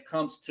when it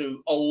comes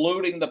to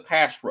eluding the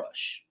pass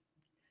rush.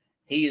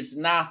 He is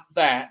not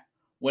that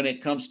when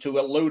it comes to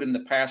eluding the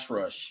pass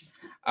rush.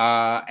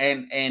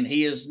 And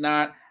he is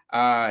not.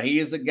 He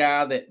is a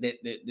guy that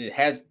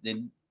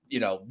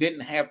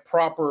didn't have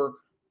proper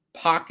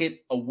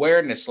pocket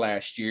awareness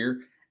last year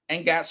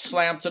and got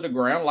slammed to the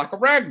ground like a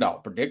rag doll,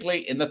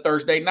 particularly in the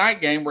Thursday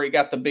night game where he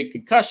got the big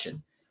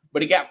concussion.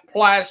 But he got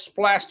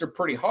plastered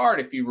pretty hard,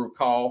 if you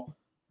recall,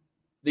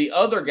 the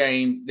other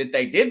game that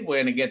they did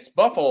win against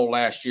Buffalo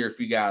last year, if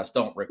you guys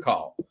don't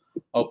recall.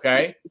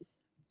 Okay?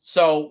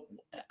 So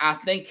I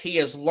think he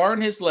has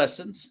learned his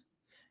lessons.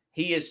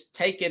 He has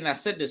taken, I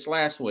said this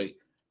last week,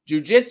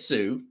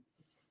 jiu-jitsu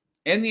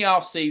in the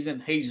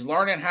offseason. He's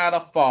learning how to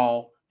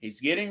fall. He's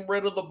getting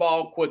rid of the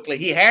ball quickly.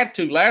 He had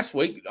to last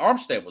week.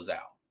 Armstead was out.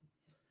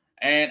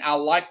 And I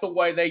like the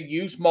way they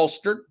use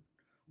Mostert,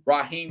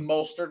 Raheem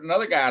Mostert,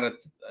 another guy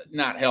that's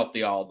not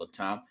healthy all the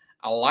time.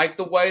 I like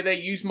the way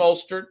they use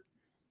Mostert,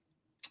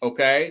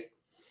 okay?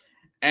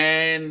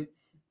 And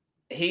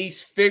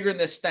he's figuring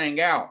this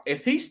thing out.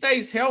 If he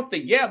stays healthy,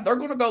 yeah, they're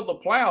going to go to the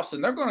playoffs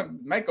and they're going to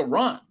make a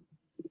run.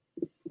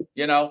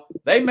 You know,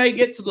 they may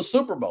get to the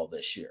Super Bowl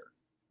this year.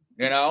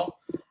 You know,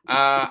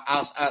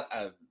 I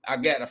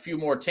got a few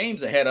more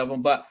teams ahead of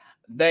them, but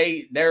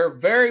they're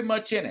very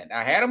much in it.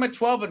 I had them at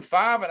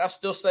 12-5, and I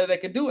still say they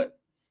could do it.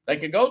 They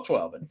could go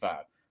 12-5,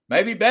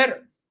 maybe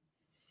better.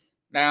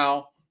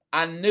 Now,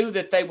 I knew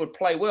that they would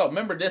play well.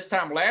 Remember this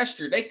time last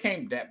year, they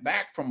came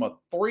back from a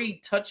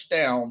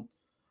 3-touchdown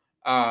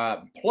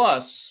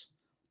plus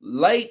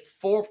late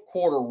fourth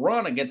quarter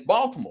run against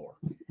Baltimore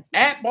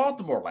at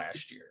Baltimore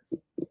last year.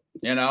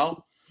 You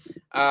know,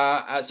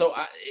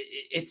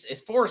 it's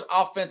as far as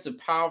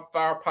offensive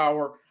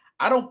firepower,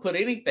 I don't put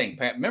anything,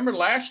 Pat. Remember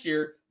last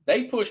year,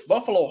 they pushed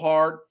Buffalo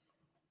hard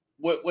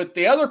with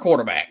the other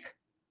quarterback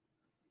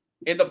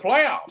in the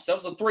playoffs. That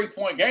was a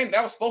 3-point game.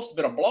 That was supposed to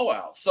be a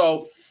blowout.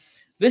 So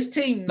this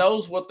team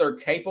knows what they're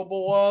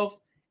capable of,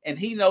 and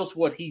he knows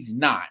what he's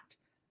not.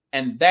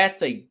 And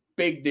that's a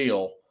big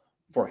deal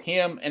for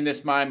him and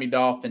this Miami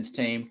Dolphins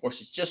team. Of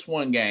course, it's just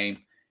one game.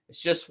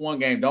 It's just one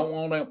game. Don't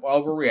want to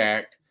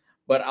overreact.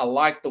 But I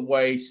like the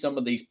way some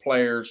of these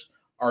players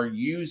are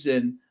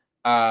using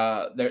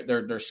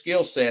their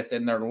skill sets,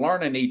 and they're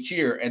learning each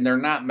year, and they're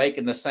not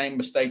making the same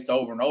mistakes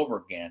over and over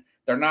again.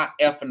 They're not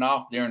effing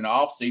off during the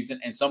offseason,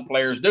 and some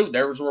players do.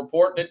 There was a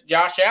report that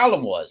Josh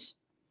Allen was.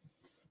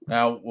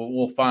 Now,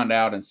 we'll find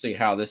out and see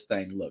how this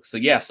thing looks.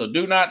 So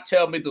do not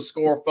tell me the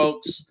score,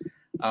 folks.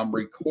 I'm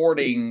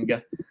recording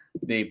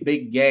the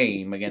big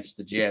game against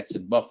the Jets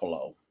in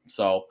Buffalo.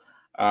 So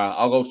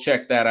I'll go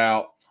check that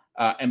out.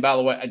 And by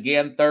the way,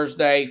 again,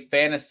 Thursday,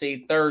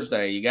 Fantasy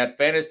Thursday. You got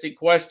fantasy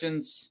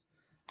questions.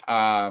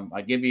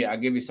 I give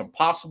you some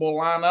possible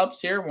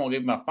lineups here. Won't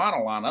give you my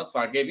final lineups. So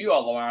I give you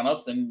all the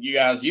lineups, and you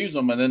guys use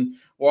them, and then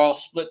we're all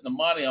splitting the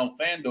money on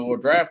FanDuel or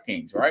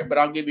DraftKings, right? But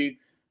I'll give you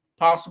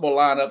possible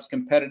lineups,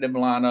 competitive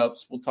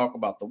lineups. We'll talk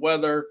about the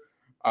weather,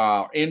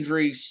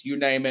 injuries, you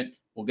name it.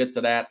 We'll get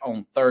to that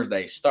on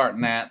Thursday,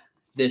 starting that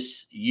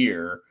this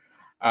year.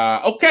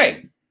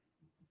 Okay.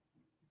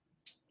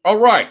 All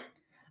right.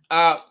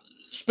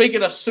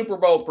 Speaking of Super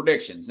Bowl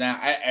predictions, now,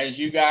 as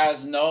you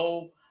guys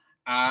know,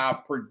 I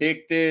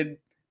predicted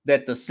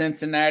that the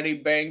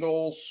Cincinnati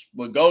Bengals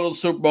would go to the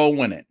Super Bowl,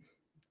 win it.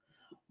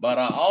 But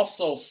I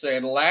also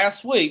said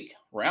last week,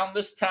 around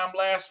this time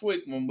last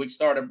week, when we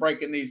started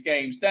breaking these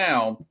games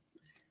down,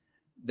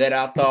 that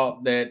I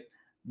thought that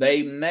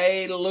they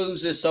may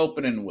lose this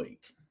opening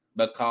week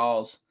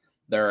because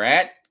they're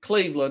at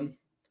Cleveland.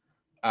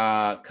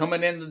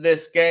 Coming into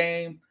this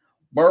game,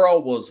 Burrow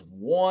was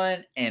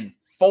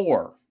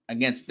 1-4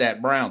 against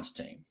that Browns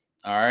team.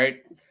 All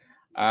right.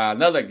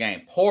 Another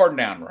game, pouring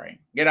down rain.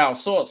 I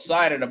was so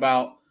excited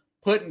about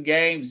putting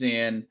games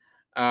in.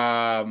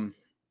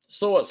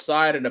 So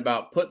excited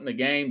about putting the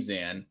games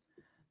in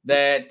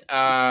that,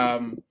 I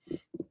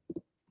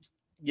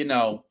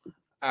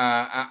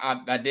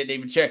didn't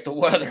even check the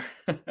weather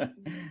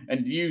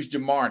and use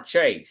Jamar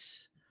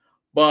Chase.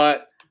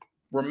 But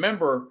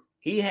remember,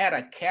 he had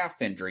a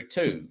calf injury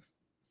too.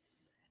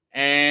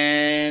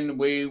 And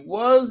we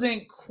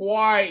wasn't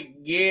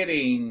quite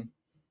getting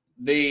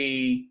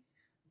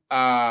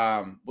a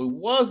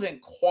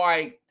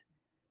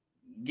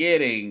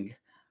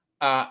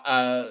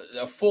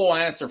full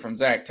answer from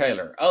Zach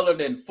Taylor, other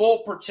than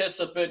full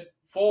participant.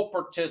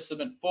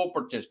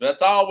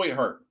 That's all we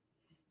heard,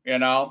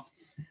 Then on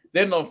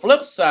the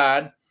flip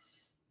side,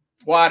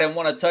 why I didn't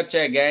want to touch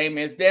that game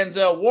is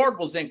Denzel Ward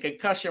was in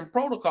concussion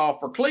protocol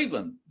for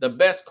Cleveland, the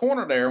best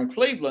corner there in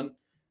Cleveland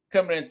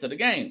coming into the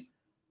game.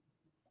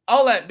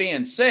 All that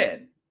being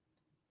said,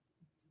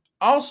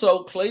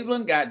 also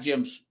Cleveland got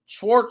Jim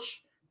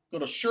Schwartz.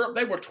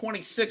 They were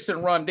 26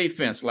 in run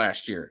defense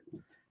last year.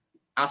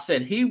 I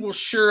said he will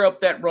shore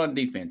up that run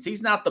defense.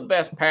 He's not the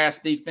best pass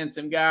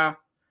defensive guy.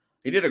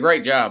 He did a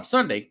great job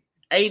Sunday,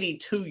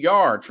 82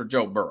 yards for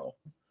Joe Burrow.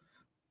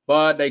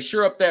 But they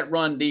shore up that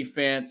run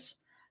defense.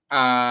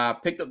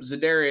 Picked up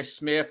Zadarius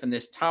Smith and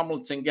this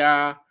Tomlinson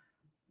guy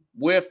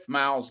with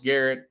Myles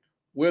Garrett,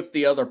 with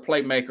the other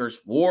playmakers.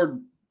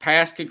 Ward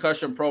passed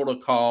concussion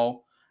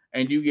protocol,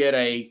 and you get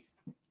a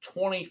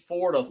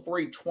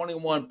 24-3,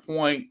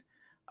 21-point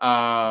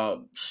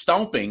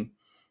stomping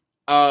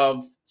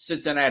of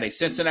Cincinnati.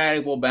 Cincinnati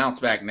will bounce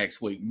back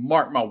next week.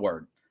 Mark my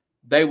word.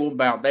 They will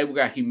bounce. They will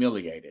get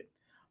humiliated.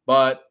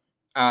 But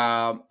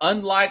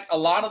unlike a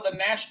lot of the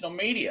national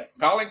media,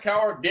 Colin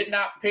Cowherd did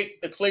not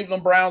pick the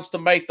Cleveland Browns to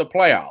make the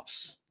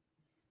playoffs.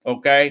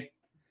 Okay?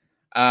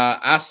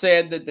 I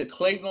said that the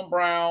Cleveland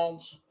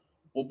Browns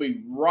will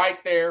be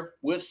right there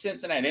with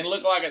Cincinnati. It didn't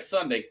look like it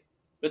Sunday.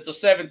 It's a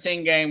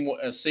 17-game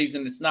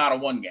season. It's not a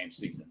one-game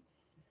season.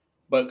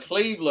 But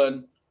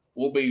Cleveland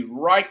will be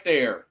right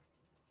there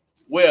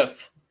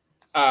with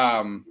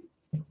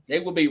they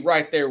will be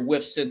right there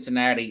with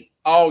Cincinnati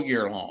all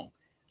year long.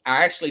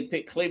 I actually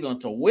picked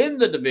Cleveland to win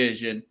the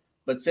division,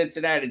 but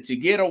Cincinnati to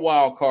get a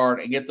wild card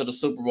and get to the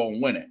Super Bowl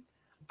and win it.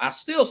 I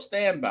still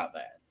stand by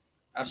that.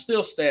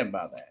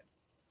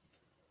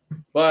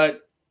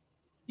 But,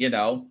 you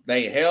know,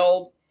 they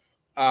held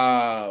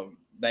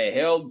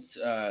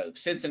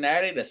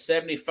Cincinnati to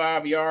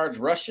 75 yards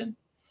rushing,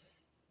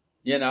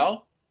 you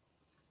know,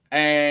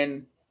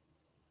 and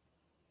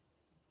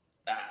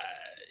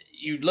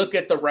you look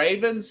at the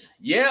Ravens.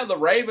 Yeah, the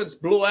Ravens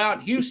blew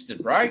out Houston,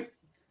 right?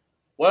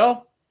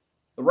 Well,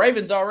 the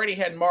Ravens already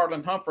had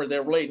Marlon Humphrey,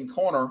 their leading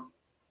corner,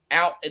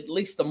 out at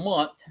least a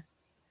month.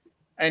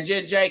 And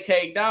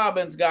J.K.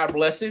 Dobbins, God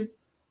bless him,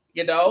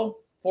 you know,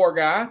 poor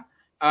guy,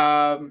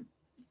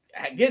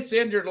 gets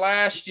injured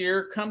last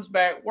year, comes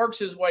back, works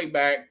his way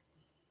back,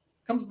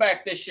 comes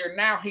back this year.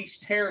 Now he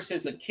tears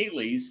his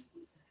Achilles,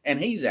 and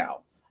he's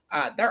out.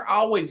 They're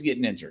always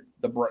getting injured,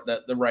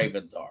 the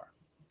Ravens are,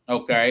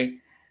 okay?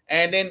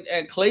 And then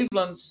at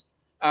Cleveland's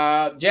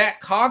Jack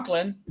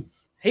Conklin,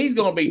 he's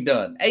going to be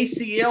done.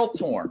 ACL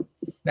torn.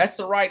 That's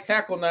the right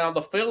tackle now.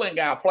 The filling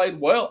guy played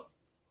well.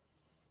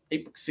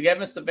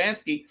 Kevin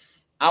Stefanski.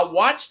 I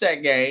watched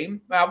that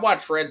game. I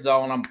watched Red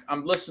Zone.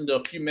 I'm listening to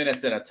a few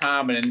minutes at a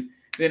time, and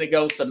then it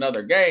goes to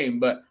another game.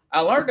 But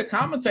I learned the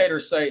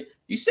commentators say,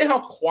 you see how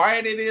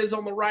quiet it is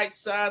on the right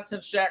side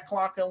since Jack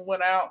Conklin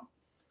went out?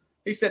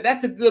 He said,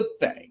 that's a good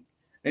thing.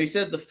 And he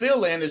said the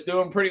fill-in is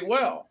doing pretty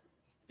well.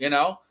 You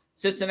know,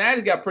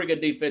 Cincinnati's got a pretty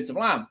good defensive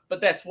line,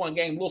 but that's one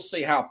game. We'll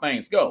see how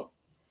things go.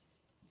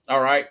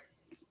 All right.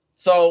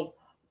 So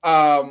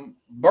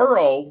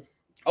Burrow,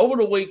 over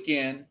the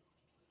weekend,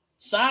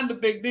 signed a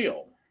big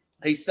deal.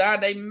 He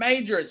signed a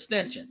major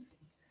extension.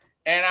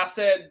 And I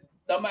said,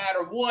 no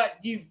matter what,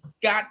 you've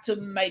got to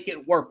make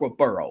it work with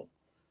Burrow.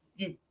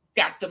 You've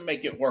got to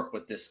make it work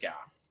with this guy.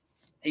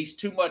 He's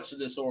too much to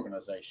this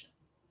organization.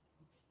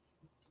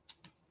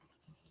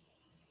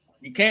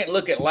 You can't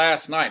look at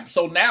last night.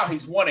 So now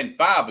he's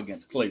 1-5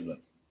 against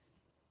Cleveland.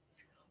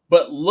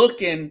 But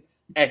looking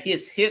at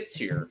his hits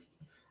here,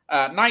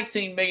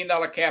 $19 million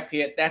cap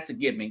hit, that's a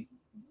gimme.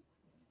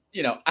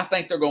 You know, I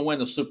think they're going to win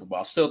the Super Bowl.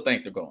 I still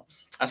think they're going.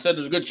 I said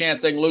there's a good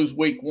chance they can lose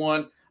week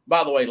 1.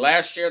 By the way,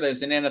 last year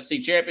there's an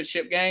NFC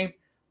Championship game.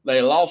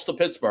 They lost to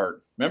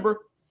Pittsburgh. Remember?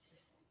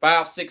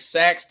 5-6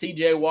 sacks,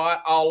 TJ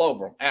Watt all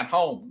over them at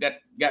home.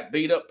 Got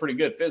beat up pretty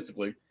good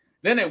physically.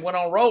 Then they went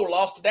on road,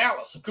 lost to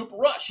Dallas, Cooper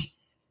Rush.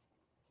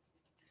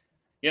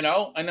 You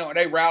know, and then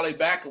they rallied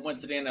back and went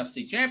to the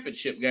NFC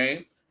Championship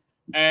game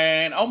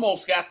and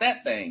almost got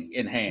that thing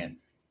in hand.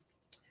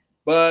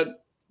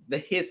 But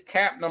his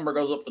cap number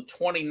goes up to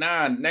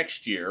 29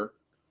 next year.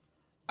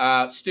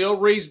 Still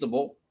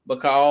reasonable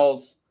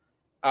because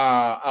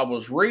I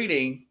was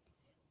reading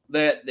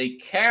that the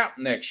cap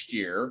next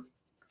year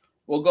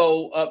will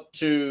go up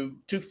to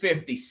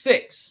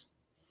 256.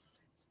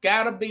 It's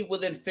got to be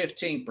within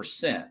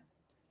 15%.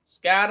 It's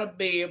got to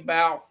be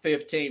about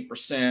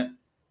 15%.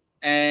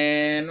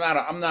 And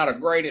I'm not a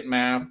great at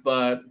math,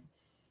 but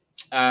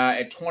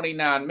at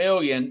 $29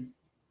 million,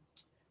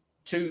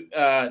 10%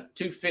 of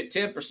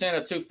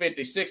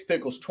 256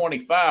 pickles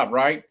 25,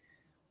 right?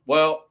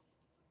 Well,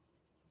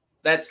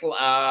 that's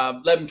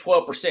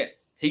 11-12%.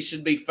 He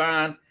should be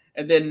fine.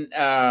 And then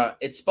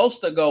it's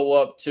supposed to go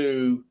up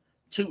to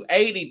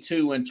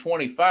 282 and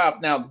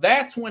 25. Now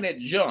that's when it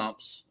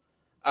jumps.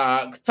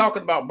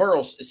 Talking about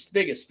Burrow's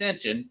big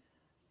extension,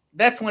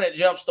 that's when it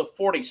jumps to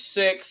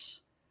 46.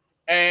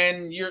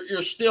 And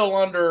you're still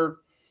under,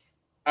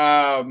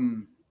 I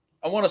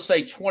want to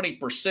say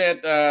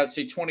 20%.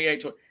 See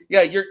 28. 20,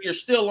 yeah, you're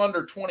still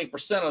under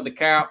 20% of the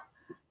cap.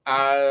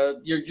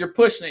 You're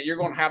pushing it. You're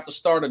going to have to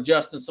start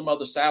adjusting some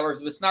other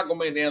salaries. It's not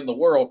going to be the end of the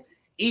world,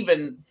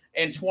 even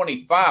in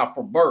 25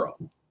 for Burrow.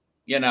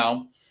 You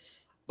know,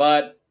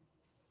 but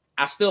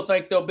I still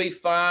think they'll be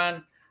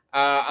fine.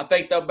 I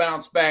think they'll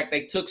bounce back.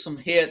 They took some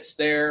hits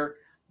there,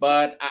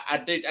 but I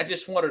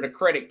just wanted to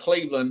credit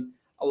Cleveland.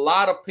 A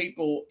lot of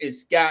people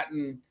is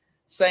gotten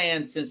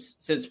saying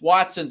since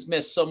Watson's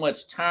missed so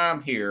much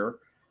time here,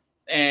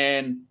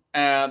 and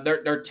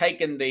they're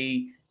taking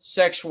the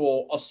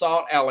sexual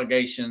assault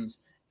allegations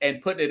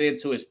and putting it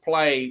into his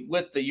play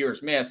with the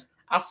year's miss.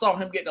 I saw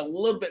him getting a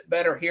little bit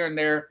better here and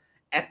there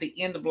at the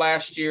end of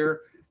last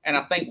year, and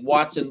I think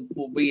Watson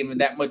will be even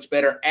that much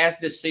better as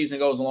this season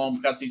goes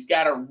along because he's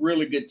got a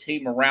really good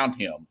team around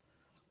him.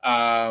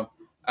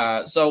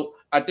 So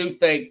I do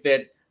think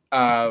that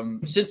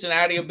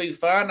Cincinnati will be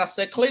fine. I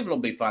said Cleveland will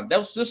be fine.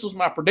 This was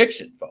my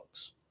prediction,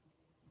 folks.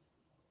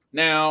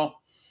 Now,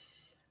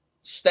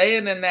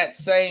 staying in that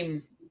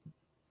same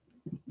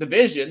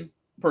division,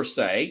 per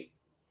se,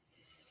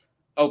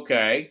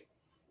 okay,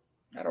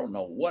 I don't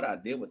know what I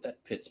did with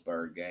that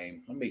Pittsburgh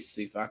game. Let me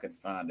see if I can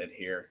find it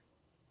here.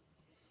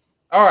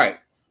 All right,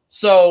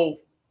 so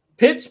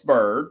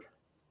Pittsburgh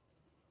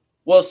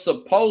was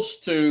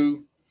supposed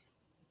to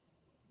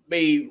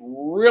be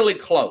really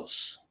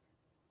close.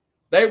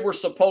 They were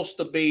supposed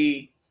to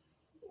be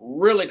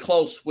really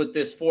close with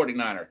this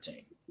 49er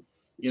team.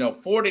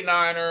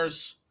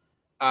 49ers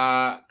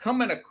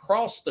coming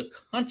across the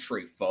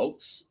country,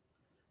 folks.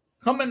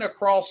 Coming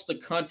across the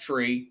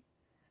country,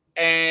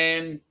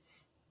 and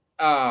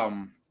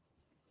God,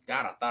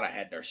 I thought I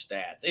had their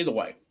stats. Either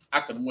way,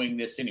 I can wing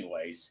this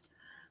anyways.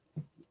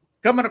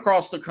 Coming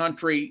across the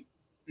country,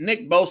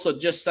 Nick Bosa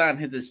just signed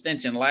his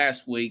extension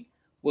last week,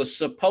 was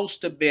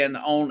supposed to have been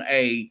on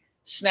a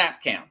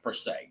snap count, per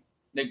se.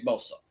 Nick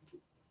Bosa.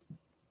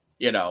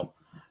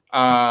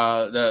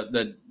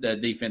 The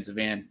defensive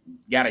end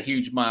got a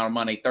huge amount of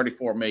money,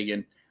 $34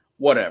 million,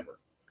 whatever.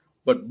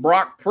 But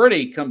Brock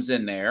Purdy comes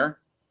in there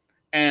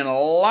and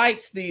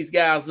lights these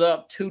guys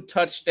up, 2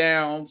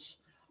 touchdowns,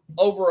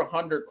 over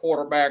 100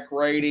 quarterback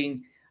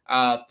rating,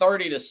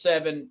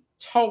 30-7,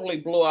 totally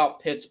blew out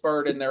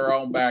Pittsburgh in their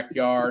own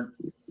backyard.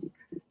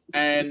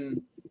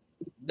 And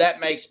that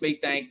makes me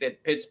think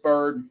that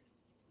Pittsburgh,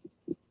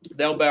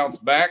 they'll bounce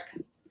back.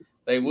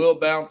 They will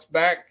bounce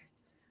back.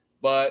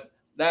 But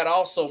that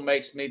also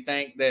makes me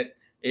think that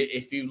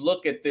if you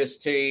look at this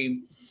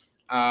team,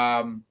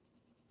 I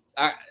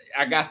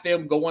got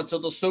them going to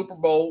the Super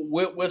Bowl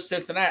with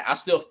Cincinnati. I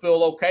still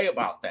feel okay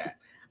about that.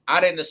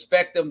 I didn't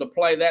expect them to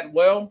play that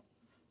well.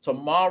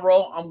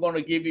 Tomorrow, I'm going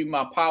to give you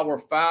my Power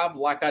 5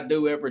 like I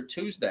do every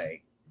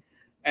Tuesday.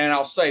 And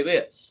I'll say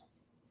this.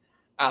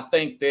 I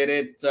think that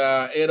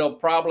it'll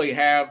probably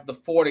have the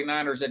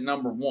 49ers at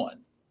number 1.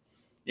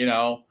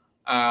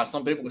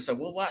 Some people will say,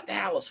 well, what about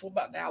Dallas? What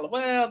about Dallas?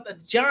 Well, the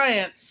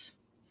Giants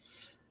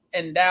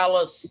and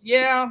Dallas,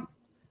 yeah,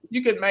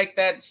 you could make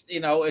that,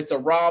 it's a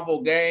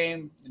rival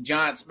game. The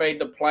Giants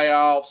made the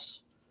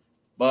playoffs.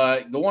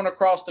 But going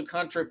across the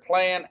country,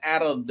 playing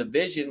out of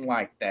division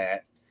like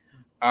that,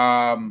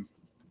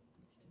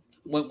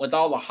 with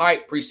all the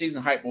hype,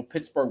 preseason hype, what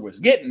Pittsburgh was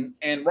getting,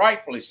 and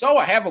rightfully so,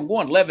 I have them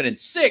going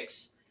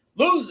 11-6,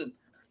 losing,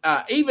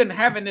 even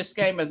having this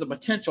game as a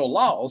potential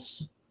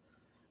loss.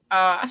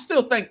 I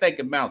still think they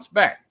can bounce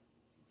back.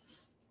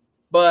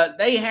 But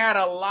they had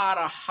a lot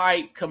of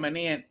hype coming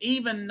in,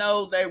 even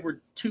though they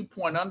were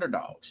 2-point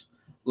underdogs.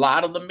 A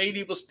lot of the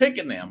media was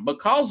picking them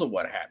because of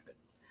what happened.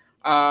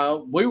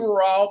 We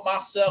were all,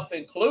 myself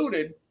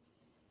included,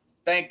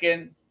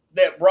 thinking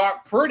that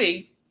Brock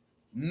Purdy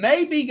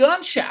may be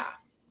gun shy.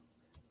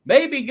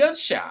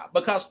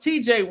 Because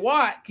TJ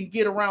Watt can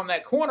get around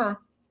that corner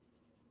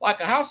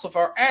like a house of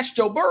fire. Ask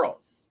Joe Burrow.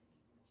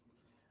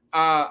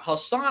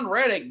 Hassan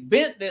Reddick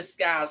bent this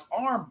guy's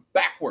arm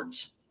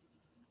backwards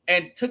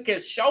and took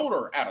his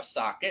shoulder out of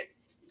socket.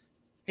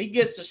 He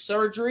gets a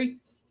surgery.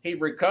 He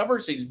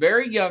recovers. He's a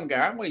very young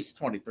guy. Well, he's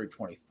 23,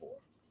 24.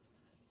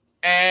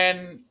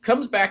 And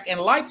comes back and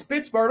lights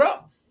Pittsburgh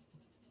up.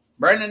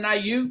 Brandon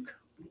Ayuk,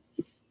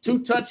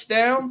 2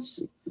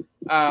 touchdowns.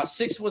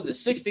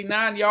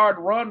 69-yard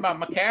run by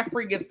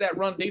McCaffrey against that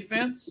run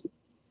defense.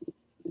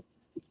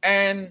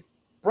 And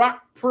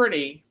Brock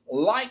Purdy,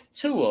 like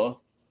Tua,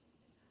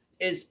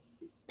 is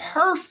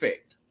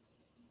perfect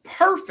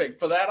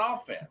for that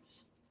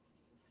offense.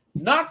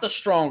 Not the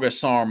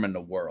strongest arm in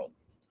the world.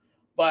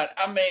 But,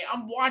 I'm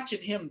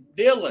watching him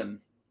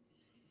dealing.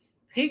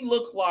 He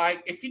looked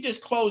like, if you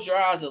just close your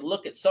eyes and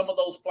look at some of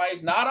those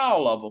plays, not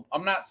all of them.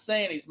 I'm not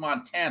saying he's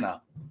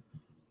Montana,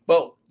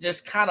 but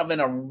just kind of in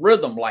a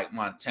rhythm like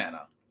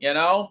Montana,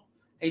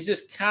 He's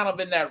just kind of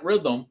in that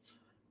rhythm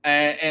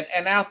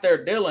and out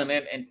there dealing.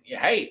 And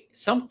hey,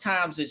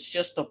 sometimes it's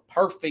just a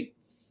perfect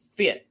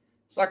fit.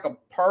 It's like a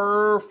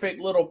perfect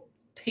little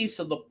piece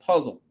of the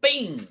puzzle.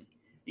 Bing!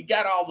 You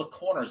got all the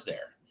corners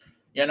there.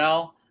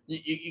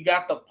 You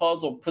got the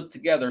puzzle put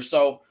together.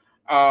 So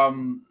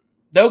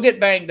they'll get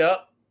banged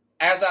up.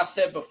 As I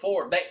said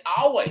before, they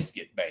always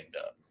get banged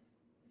up.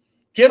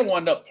 Kid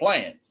wound up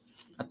playing.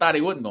 I thought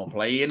he wasn't going to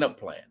play. He ended up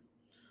playing.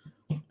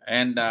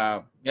 And,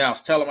 I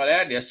was telling my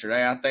dad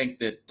yesterday, I think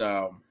that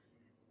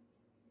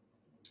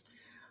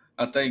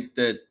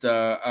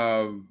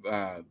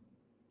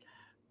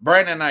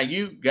Brandon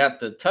Ayuk got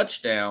the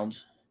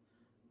touchdowns.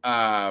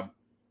 Brandon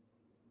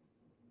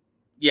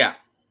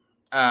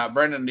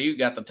Ayuk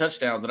got the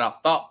touchdowns that I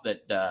thought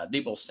that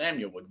Deebo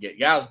Samuel would get.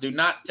 Guys, do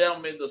not tell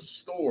me the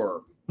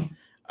score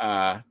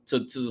to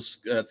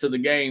the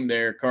game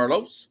there,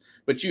 Carlos.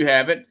 But you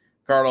have it.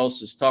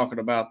 Carlos is talking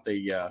about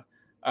the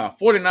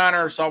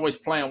 49ers always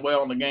playing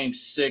well in the game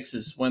 6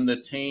 is when the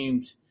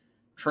team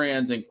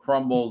trends and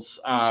crumbles.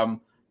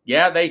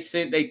 They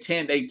tend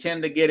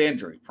to get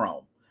injury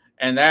prone.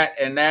 And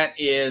that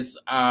is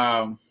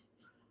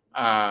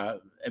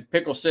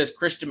Pickle says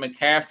Christian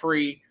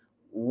McCaffrey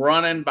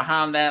running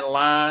behind that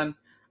line.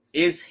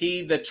 Is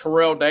he the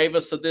Terrell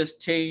Davis of this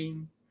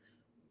team?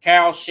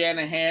 Kyle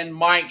Shanahan,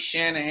 Mike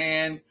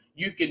Shanahan,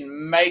 you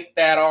can make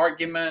that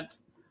argument.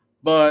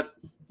 But,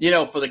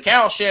 for the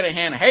Kyle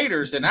Shanahan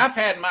haters, and I've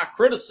had my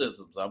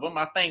criticisms of him,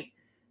 I think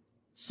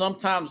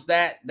sometimes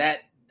that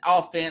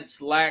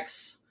offense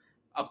lacks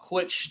a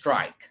quick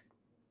strike,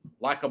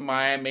 like a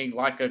Miami,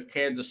 like a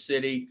Kansas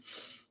City.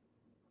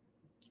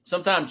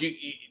 Sometimes you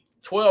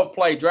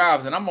 12-play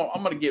drives, and I'm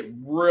going to get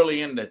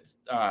really into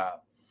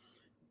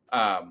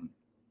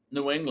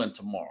New England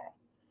tomorrow.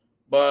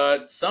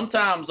 But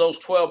sometimes those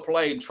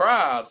 12-play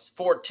drives,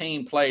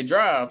 14-play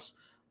drives,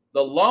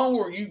 the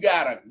longer you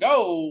got to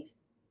go,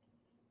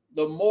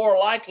 the more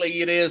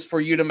likely it is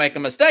for you to make a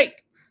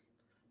mistake.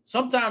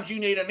 Sometimes you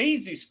need an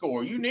easy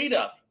score. You need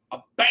a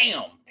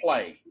bam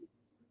play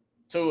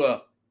to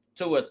a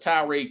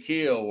Tyreek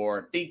Hill or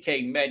a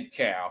DK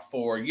Metcalf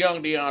or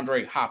young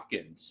DeAndre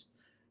Hopkins.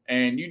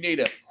 And you need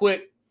a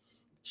quick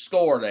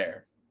score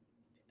there.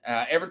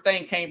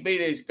 Everything can't be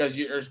these because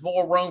there's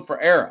more room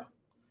for error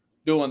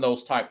doing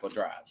those type of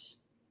drives.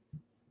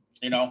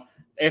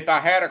 If I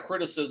had a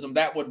criticism,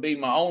 that would be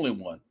my only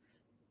one.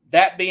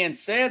 That being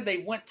said, they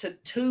went to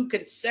 2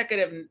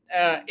 consecutive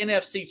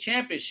NFC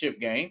championship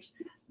games.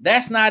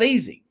 That's not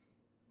easy.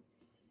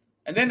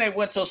 And then they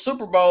went to a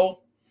Super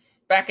Bowl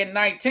back in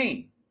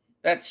 19.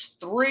 That's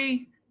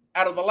 3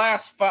 out of the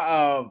last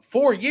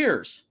 4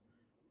 years.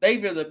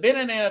 They've either been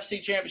in the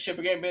NFC championship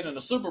again, been in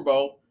the Super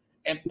Bowl,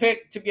 and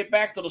picked to get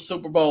back to the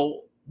Super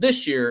Bowl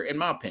this year, in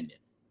my opinion.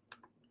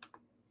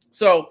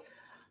 So,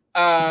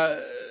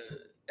 and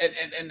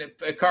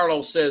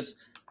Carlos says,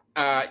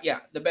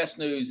 the best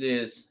news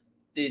is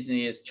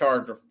Disney is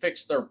charged to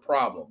fix their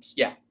problems.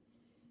 Yeah.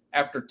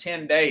 After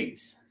 10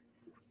 days,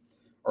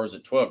 or is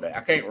it 12 days?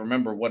 I can't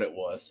remember what it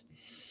was.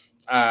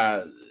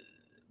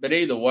 But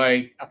either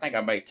way, I think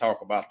I may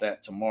talk about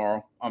that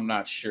tomorrow. I'm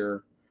not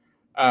sure.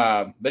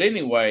 But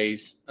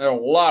anyways, there are a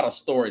lot of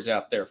stories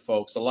out there,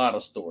 folks. A lot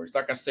of stories.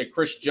 Like I said,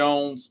 Chris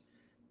Jones,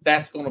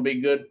 that's going to be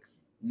good.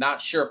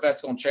 Not sure if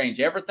that's going to change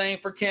everything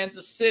for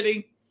Kansas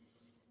City,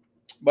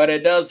 but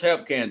it does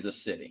help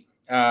Kansas City.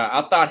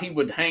 I thought he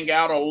would hang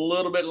out a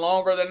little bit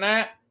longer than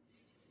that,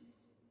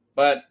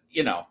 but,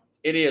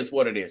 it is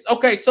what it is.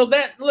 Okay, so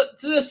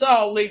this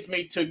all leads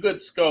me to good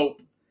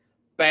scope,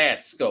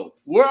 bad scope.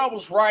 Where I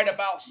was right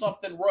about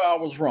something, where I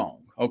was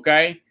wrong,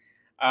 okay?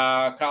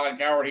 Colin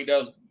Cowherd, he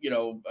does,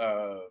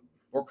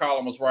 where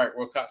Colin was right.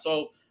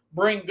 So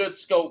bring good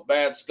scope,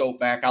 bad scope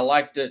back. I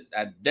liked it.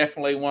 I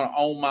definitely want to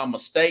own my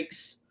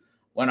mistakes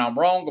when I'm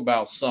wrong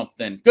about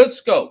something. Good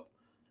scope.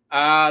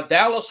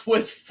 Dallas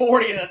was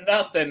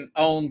 40-0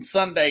 on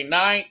Sunday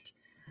night.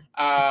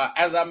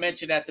 As I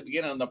mentioned at the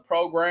beginning of the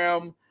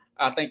program,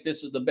 I think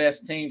this is the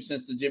best team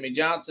since the Jimmy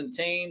Johnson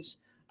teams.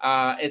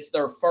 It's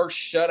their first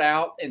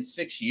shutout in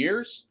 6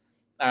 years.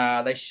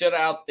 They shut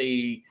out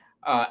the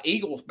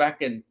Eagles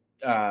back in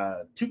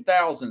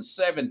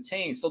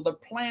 2017. So they're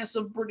playing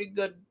some pretty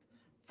good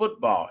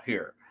football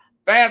here.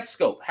 Bad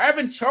scope.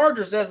 Having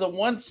Chargers as a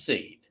 1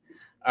 seed.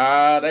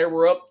 They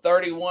were up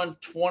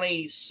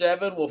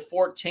 31-27 with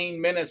 14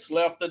 minutes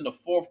left in the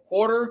fourth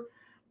quarter.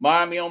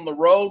 Miami on the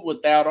road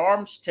without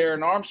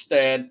Terran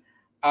Armstead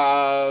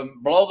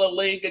blow the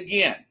league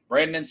again.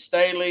 Brandon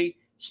Staley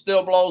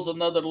still blows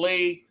another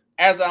lead.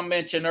 As I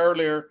mentioned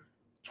earlier,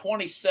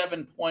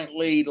 27-point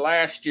lead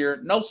last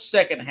year. No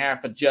second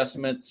half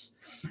adjustments.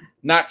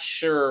 Not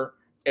sure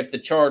if the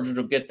Chargers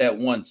will get that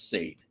 1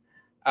 seed.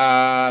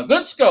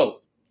 Good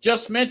scope.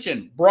 Just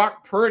mentioned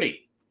Brock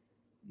Purdy.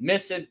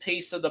 Missing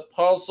piece of the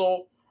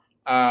puzzle.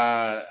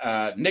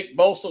 Nick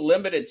Bosa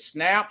limited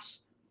snaps.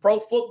 Pro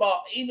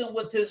football, even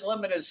with his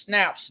limited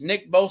snaps,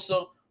 Nick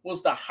Bosa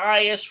was the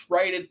highest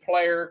rated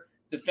player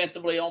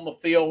defensively on the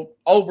field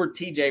over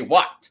TJ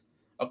Watt,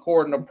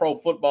 according to Pro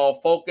Football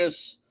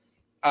Focus.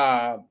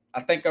 I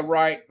think I'm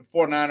right. The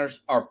 49ers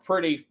are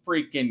pretty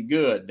freaking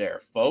good there,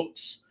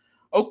 folks.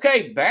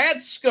 Okay,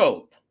 bad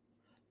scope.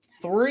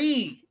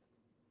 3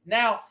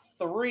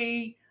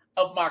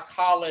 of my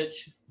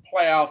college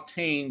playoff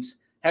teams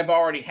have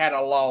already had a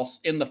loss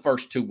in the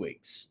first 2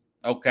 weeks.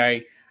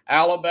 Okay.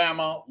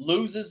 Alabama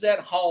loses at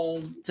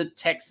home to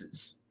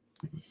Texas.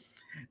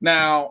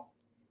 Now,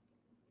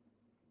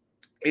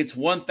 it's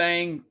one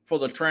thing for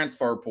the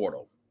transfer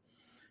portal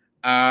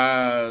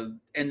and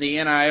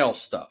the NIL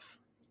stuff.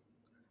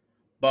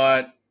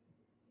 But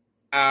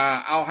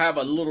I'll have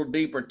a little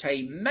deeper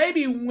take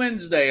maybe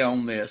Wednesday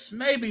on this.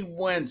 Maybe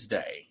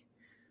Wednesday.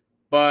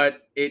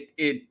 But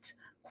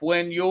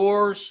Quinn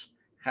Ewers,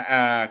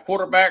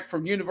 quarterback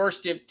from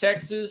University of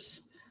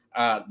Texas,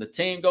 the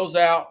team goes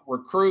out,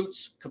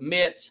 recruits,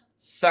 commits,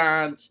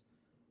 signs,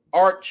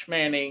 Arch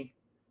Manning,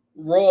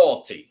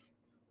 royalty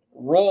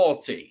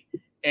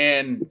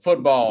in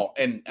football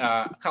and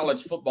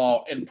college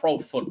football and pro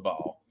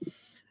football.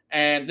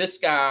 And this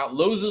guy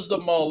loses the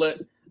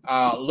mullet,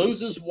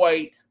 loses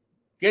weight,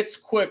 gets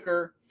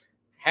quicker,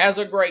 has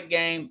a great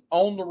game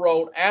on the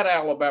road at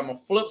Alabama.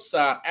 Flip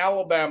side,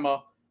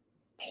 Alabama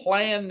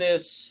playing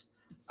this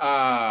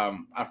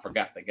I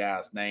forgot the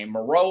guy's name,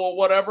 Moreau or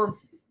whatever.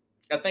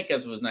 I think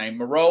that's his name,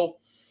 Moreau.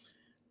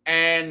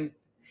 And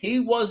he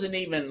wasn't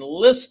even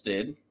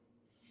listed,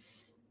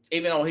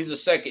 even though he's a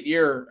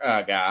second-year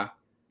guy.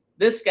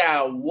 This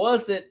guy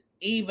wasn't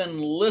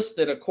even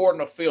listed,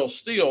 according to Phil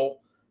Steele,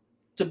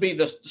 to be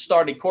the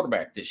starting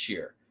quarterback this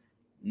year.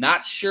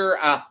 Not sure.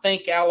 I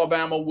think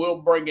Alabama will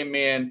bring him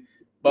in,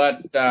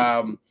 but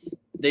I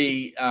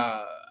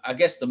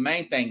guess the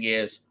main thing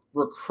is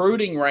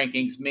recruiting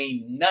rankings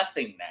mean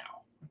nothing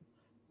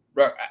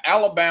now.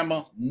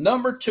 Alabama,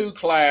 number 2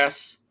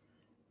 class.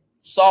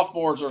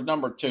 Sophomores are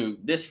number 2.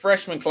 This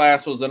freshman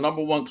class was the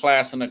number 1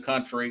 class in the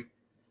country.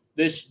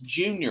 This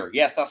junior,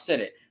 yes, I said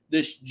it.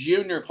 This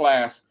junior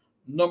class,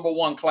 number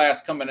 1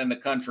 class coming in the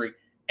country,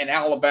 and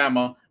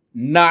Alabama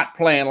not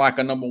playing like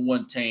a number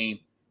 1 team,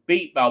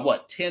 beat by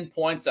 10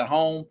 points at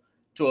home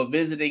to a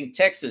visiting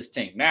Texas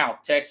team. Now,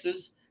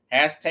 Texas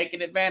has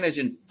taken advantage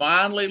and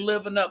finally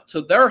living up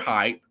to their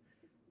hype.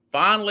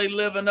 They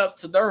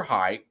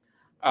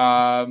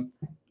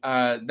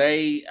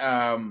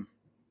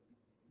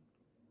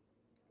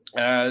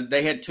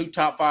had 2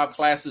 top 5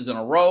 classes in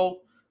a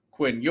row.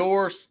 Quinn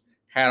Ewers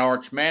had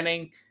Arch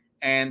Manning,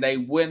 and they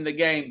win the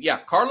game. Yeah,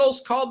 Carlos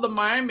called the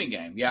Miami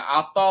game. Yeah,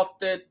 I thought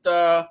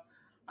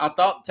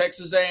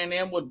Texas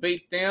A&M would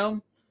beat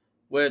them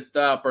with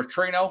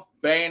Petrino.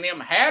 A&M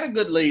had a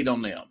good lead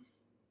on them,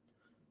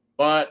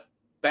 but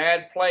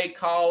bad play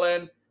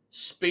calling,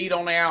 speed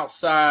on the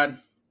outside,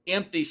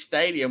 empty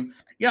stadium.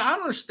 Yeah, I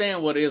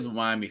understand what it is with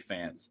Miami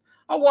fans.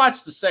 I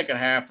watched the second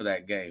half of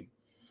that game,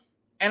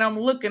 and I'm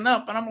looking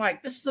up, and I'm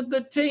like, this is a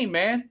good team,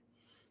 man.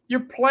 You're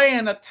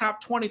playing a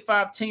top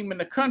 25 team in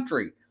the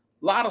country.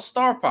 A lot of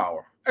star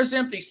power. There's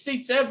empty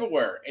seats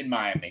everywhere in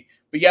Miami.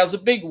 But yeah, it was a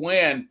big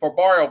win for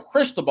Barrio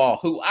Cristobal,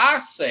 who I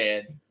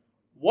said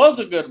was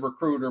a good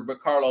recruiter, but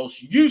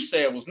Carlos, you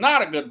said was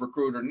not a good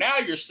recruiter. Now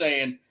you're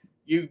saying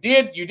you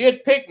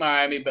did pick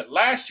Miami, but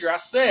last year I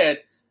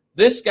said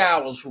this guy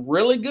was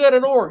really good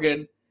at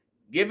Oregon.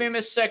 Give him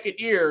his second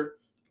year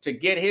to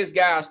get his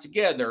guys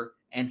together,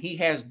 and he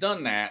has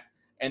done that.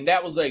 And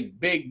that was a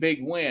big,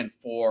 big win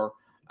for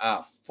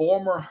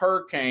former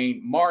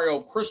Hurricane Mario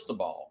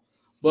Cristobal.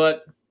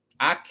 But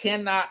I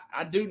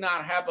do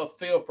not have a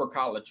feel for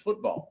college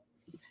football.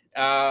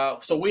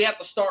 So we have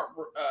to start.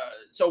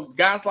 So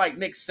guys like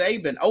Nick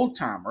Saban, old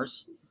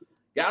timers,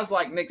 guys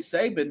like Nick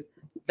Saban,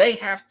 they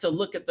have to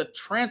look at the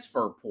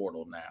transfer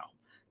portal now.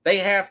 They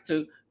have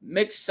to,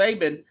 Nick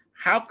Saban,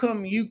 how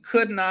come you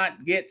could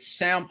not get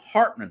Sam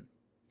Hartman?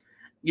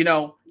 You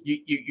know,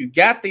 you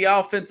got the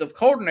offensive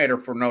coordinator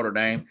for Notre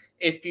Dame.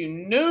 If you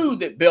knew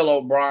that Bill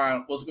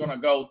O'Brien was going to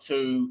go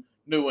to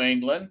New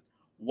England,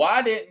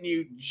 why didn't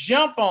you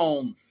jump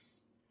on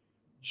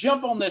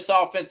this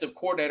offensive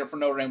coordinator for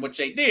Notre Dame, which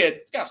they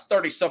did? This guy's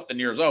 30-something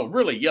years old,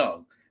 really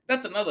young.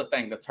 That's another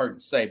thing that's hurting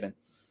Saban.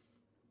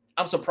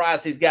 I'm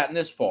surprised he's gotten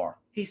this far.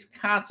 He's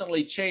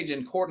constantly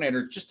changing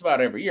coordinators just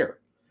about every year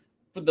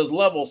for the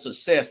level of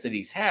success that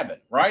he's having,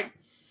 right?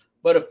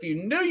 But if you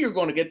knew you were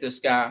going to get this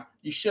guy,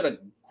 you should have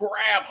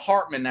grabbed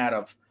Hartman out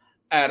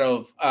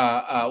of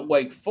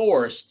Wake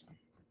Forest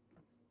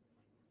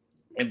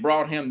and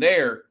brought him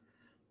there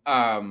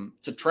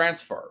to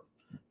transfer.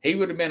 He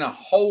would have been a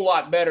whole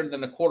lot better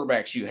than the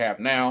quarterbacks you have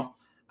now.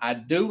 I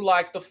do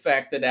like the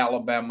fact that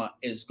Alabama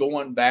is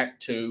going back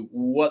to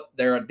what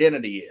their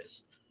identity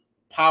is.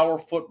 Power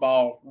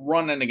football,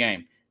 running the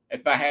game.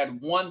 If I had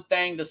one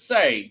thing to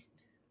say,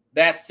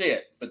 that's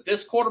it. But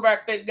this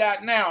quarterback they've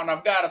got now, and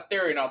I've got a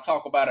theory, and I'll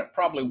talk about it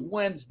probably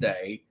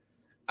Wednesday,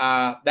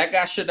 that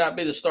guy should not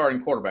be the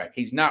starting quarterback.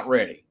 He's not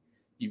ready.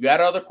 You've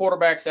got other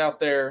quarterbacks out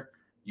there.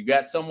 You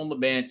got some on the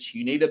bench.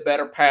 You need a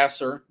better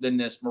passer than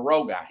this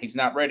Moreau guy. He's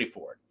not ready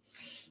for it.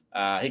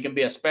 He can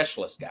be a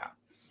specialist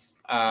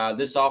guy.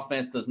 This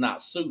offense does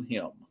not suit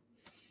him.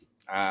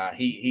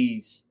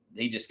 He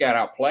just got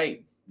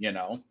outplayed, you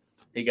know.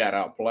 He got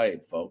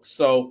outplayed, folks.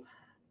 So,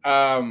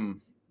 you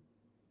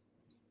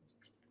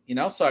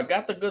know, so I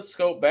got the good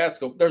scope, bad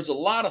scope. There's a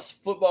lot of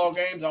football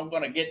games I'm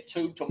going to get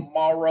to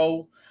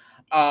tomorrow.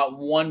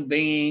 One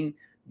being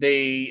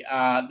the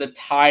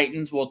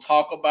Titans. We'll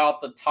talk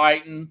about the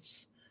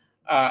Titans.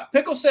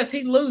 Pickle says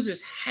he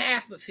loses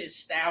half of his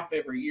staff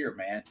every year,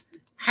 man.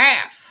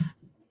 Half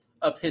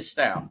of his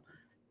staff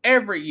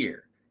every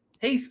year.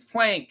 He's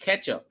playing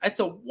catch up.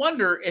 It's a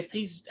wonder if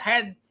he's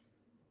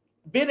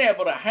been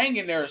able to hang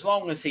in there as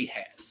long as he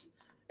has.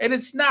 And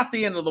it's not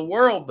the end of the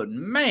world, but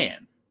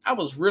man, I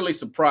was really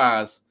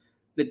surprised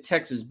that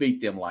Texas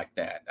beat them like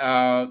that.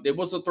 It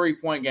was a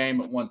 3-point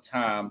game at one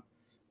time,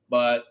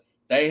 but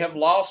they have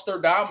lost their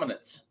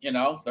dominance. You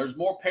know, there's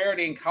more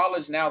parity in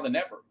college now than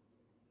ever.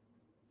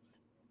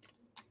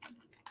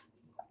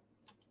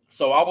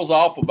 So I was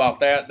off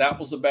about that. That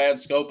was a bad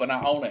scope, and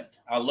I own it.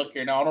 I look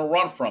here now, I don't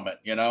run from it.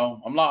 You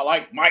know, I'm not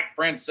like Mike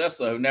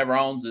Francesa, who never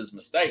owns his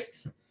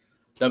mistakes.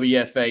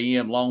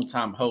 WFAM,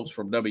 longtime host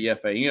from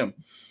WFAM.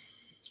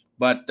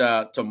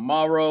 But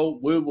tomorrow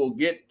we will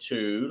get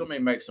to, let me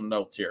make some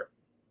notes here.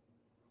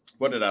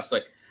 What did I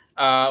say?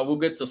 We'll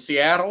get to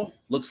Seattle.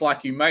 Looks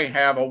like you may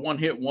have a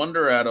one-hit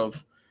wonder out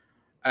of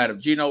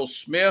Geno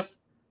Smith.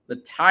 The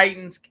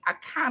Titans, I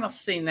kind of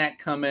seen that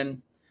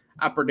coming.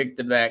 I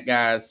predicted that,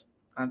 guys.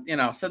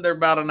 I said they're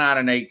about a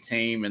 9-8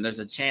 team, and there's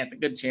a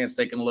good chance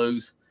they can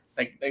lose.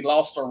 They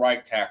lost their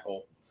right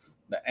tackle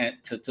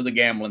to the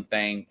gambling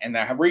thing, and they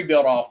have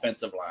rebuilt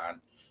offensive line.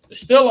 They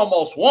still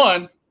almost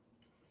won.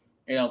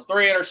 3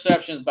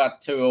 interceptions by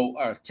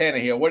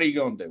Tannehill. What are you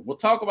going to do? We'll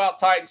talk about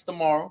Titans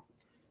tomorrow.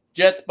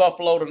 Jets,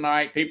 Buffalo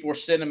tonight. People were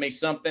sending me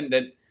something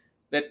that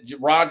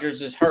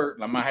Rodgers is hurt.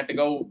 I might have to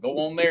go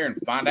on there and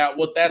find out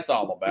what that's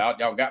all about.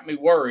 Y'all got me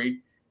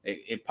worried.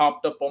 It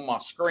popped up on my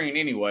screen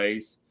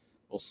anyways.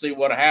 We'll see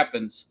what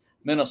happens.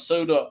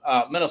 Minnesota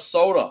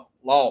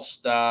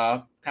lost.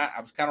 I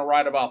was kind of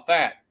right about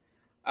that.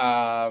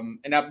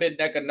 And I've been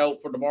making a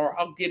note for tomorrow.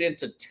 I'll get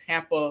into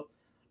Tampa.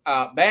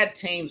 Bad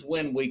teams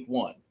win week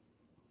 1.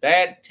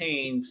 Bad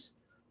teams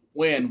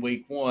win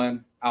week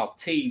 1. I'll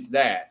tease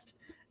that.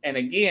 And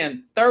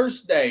again,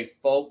 Thursday,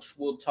 folks,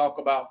 we'll talk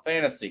about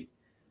fantasy.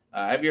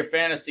 Have your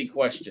fantasy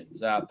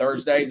questions.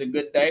 Thursday is a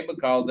good day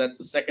because that's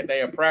the second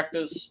day of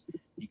practice.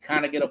 You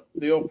kind of get a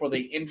feel for the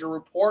injury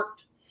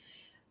report.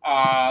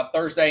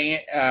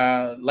 Thursday,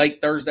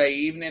 late Thursday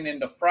evening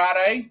into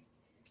Friday.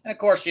 And, of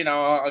course,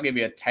 I'll give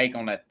you a take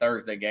on that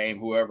Thursday game,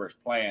 whoever's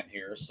playing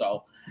here.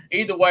 So,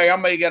 either way,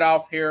 I'm going to get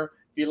off here.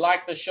 If you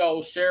like the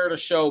show, share the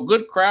show.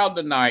 Good crowd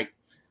tonight.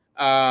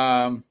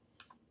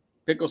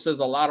 Pickle says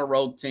a lot of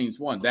road teams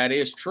won. That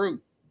is true,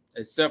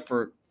 except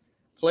for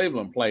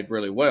Cleveland played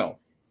really well.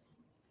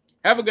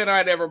 Have a good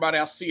night, everybody.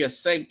 I'll see you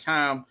same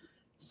time,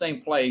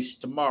 same place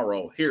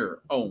tomorrow here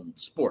on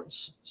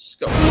Sports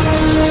Scope.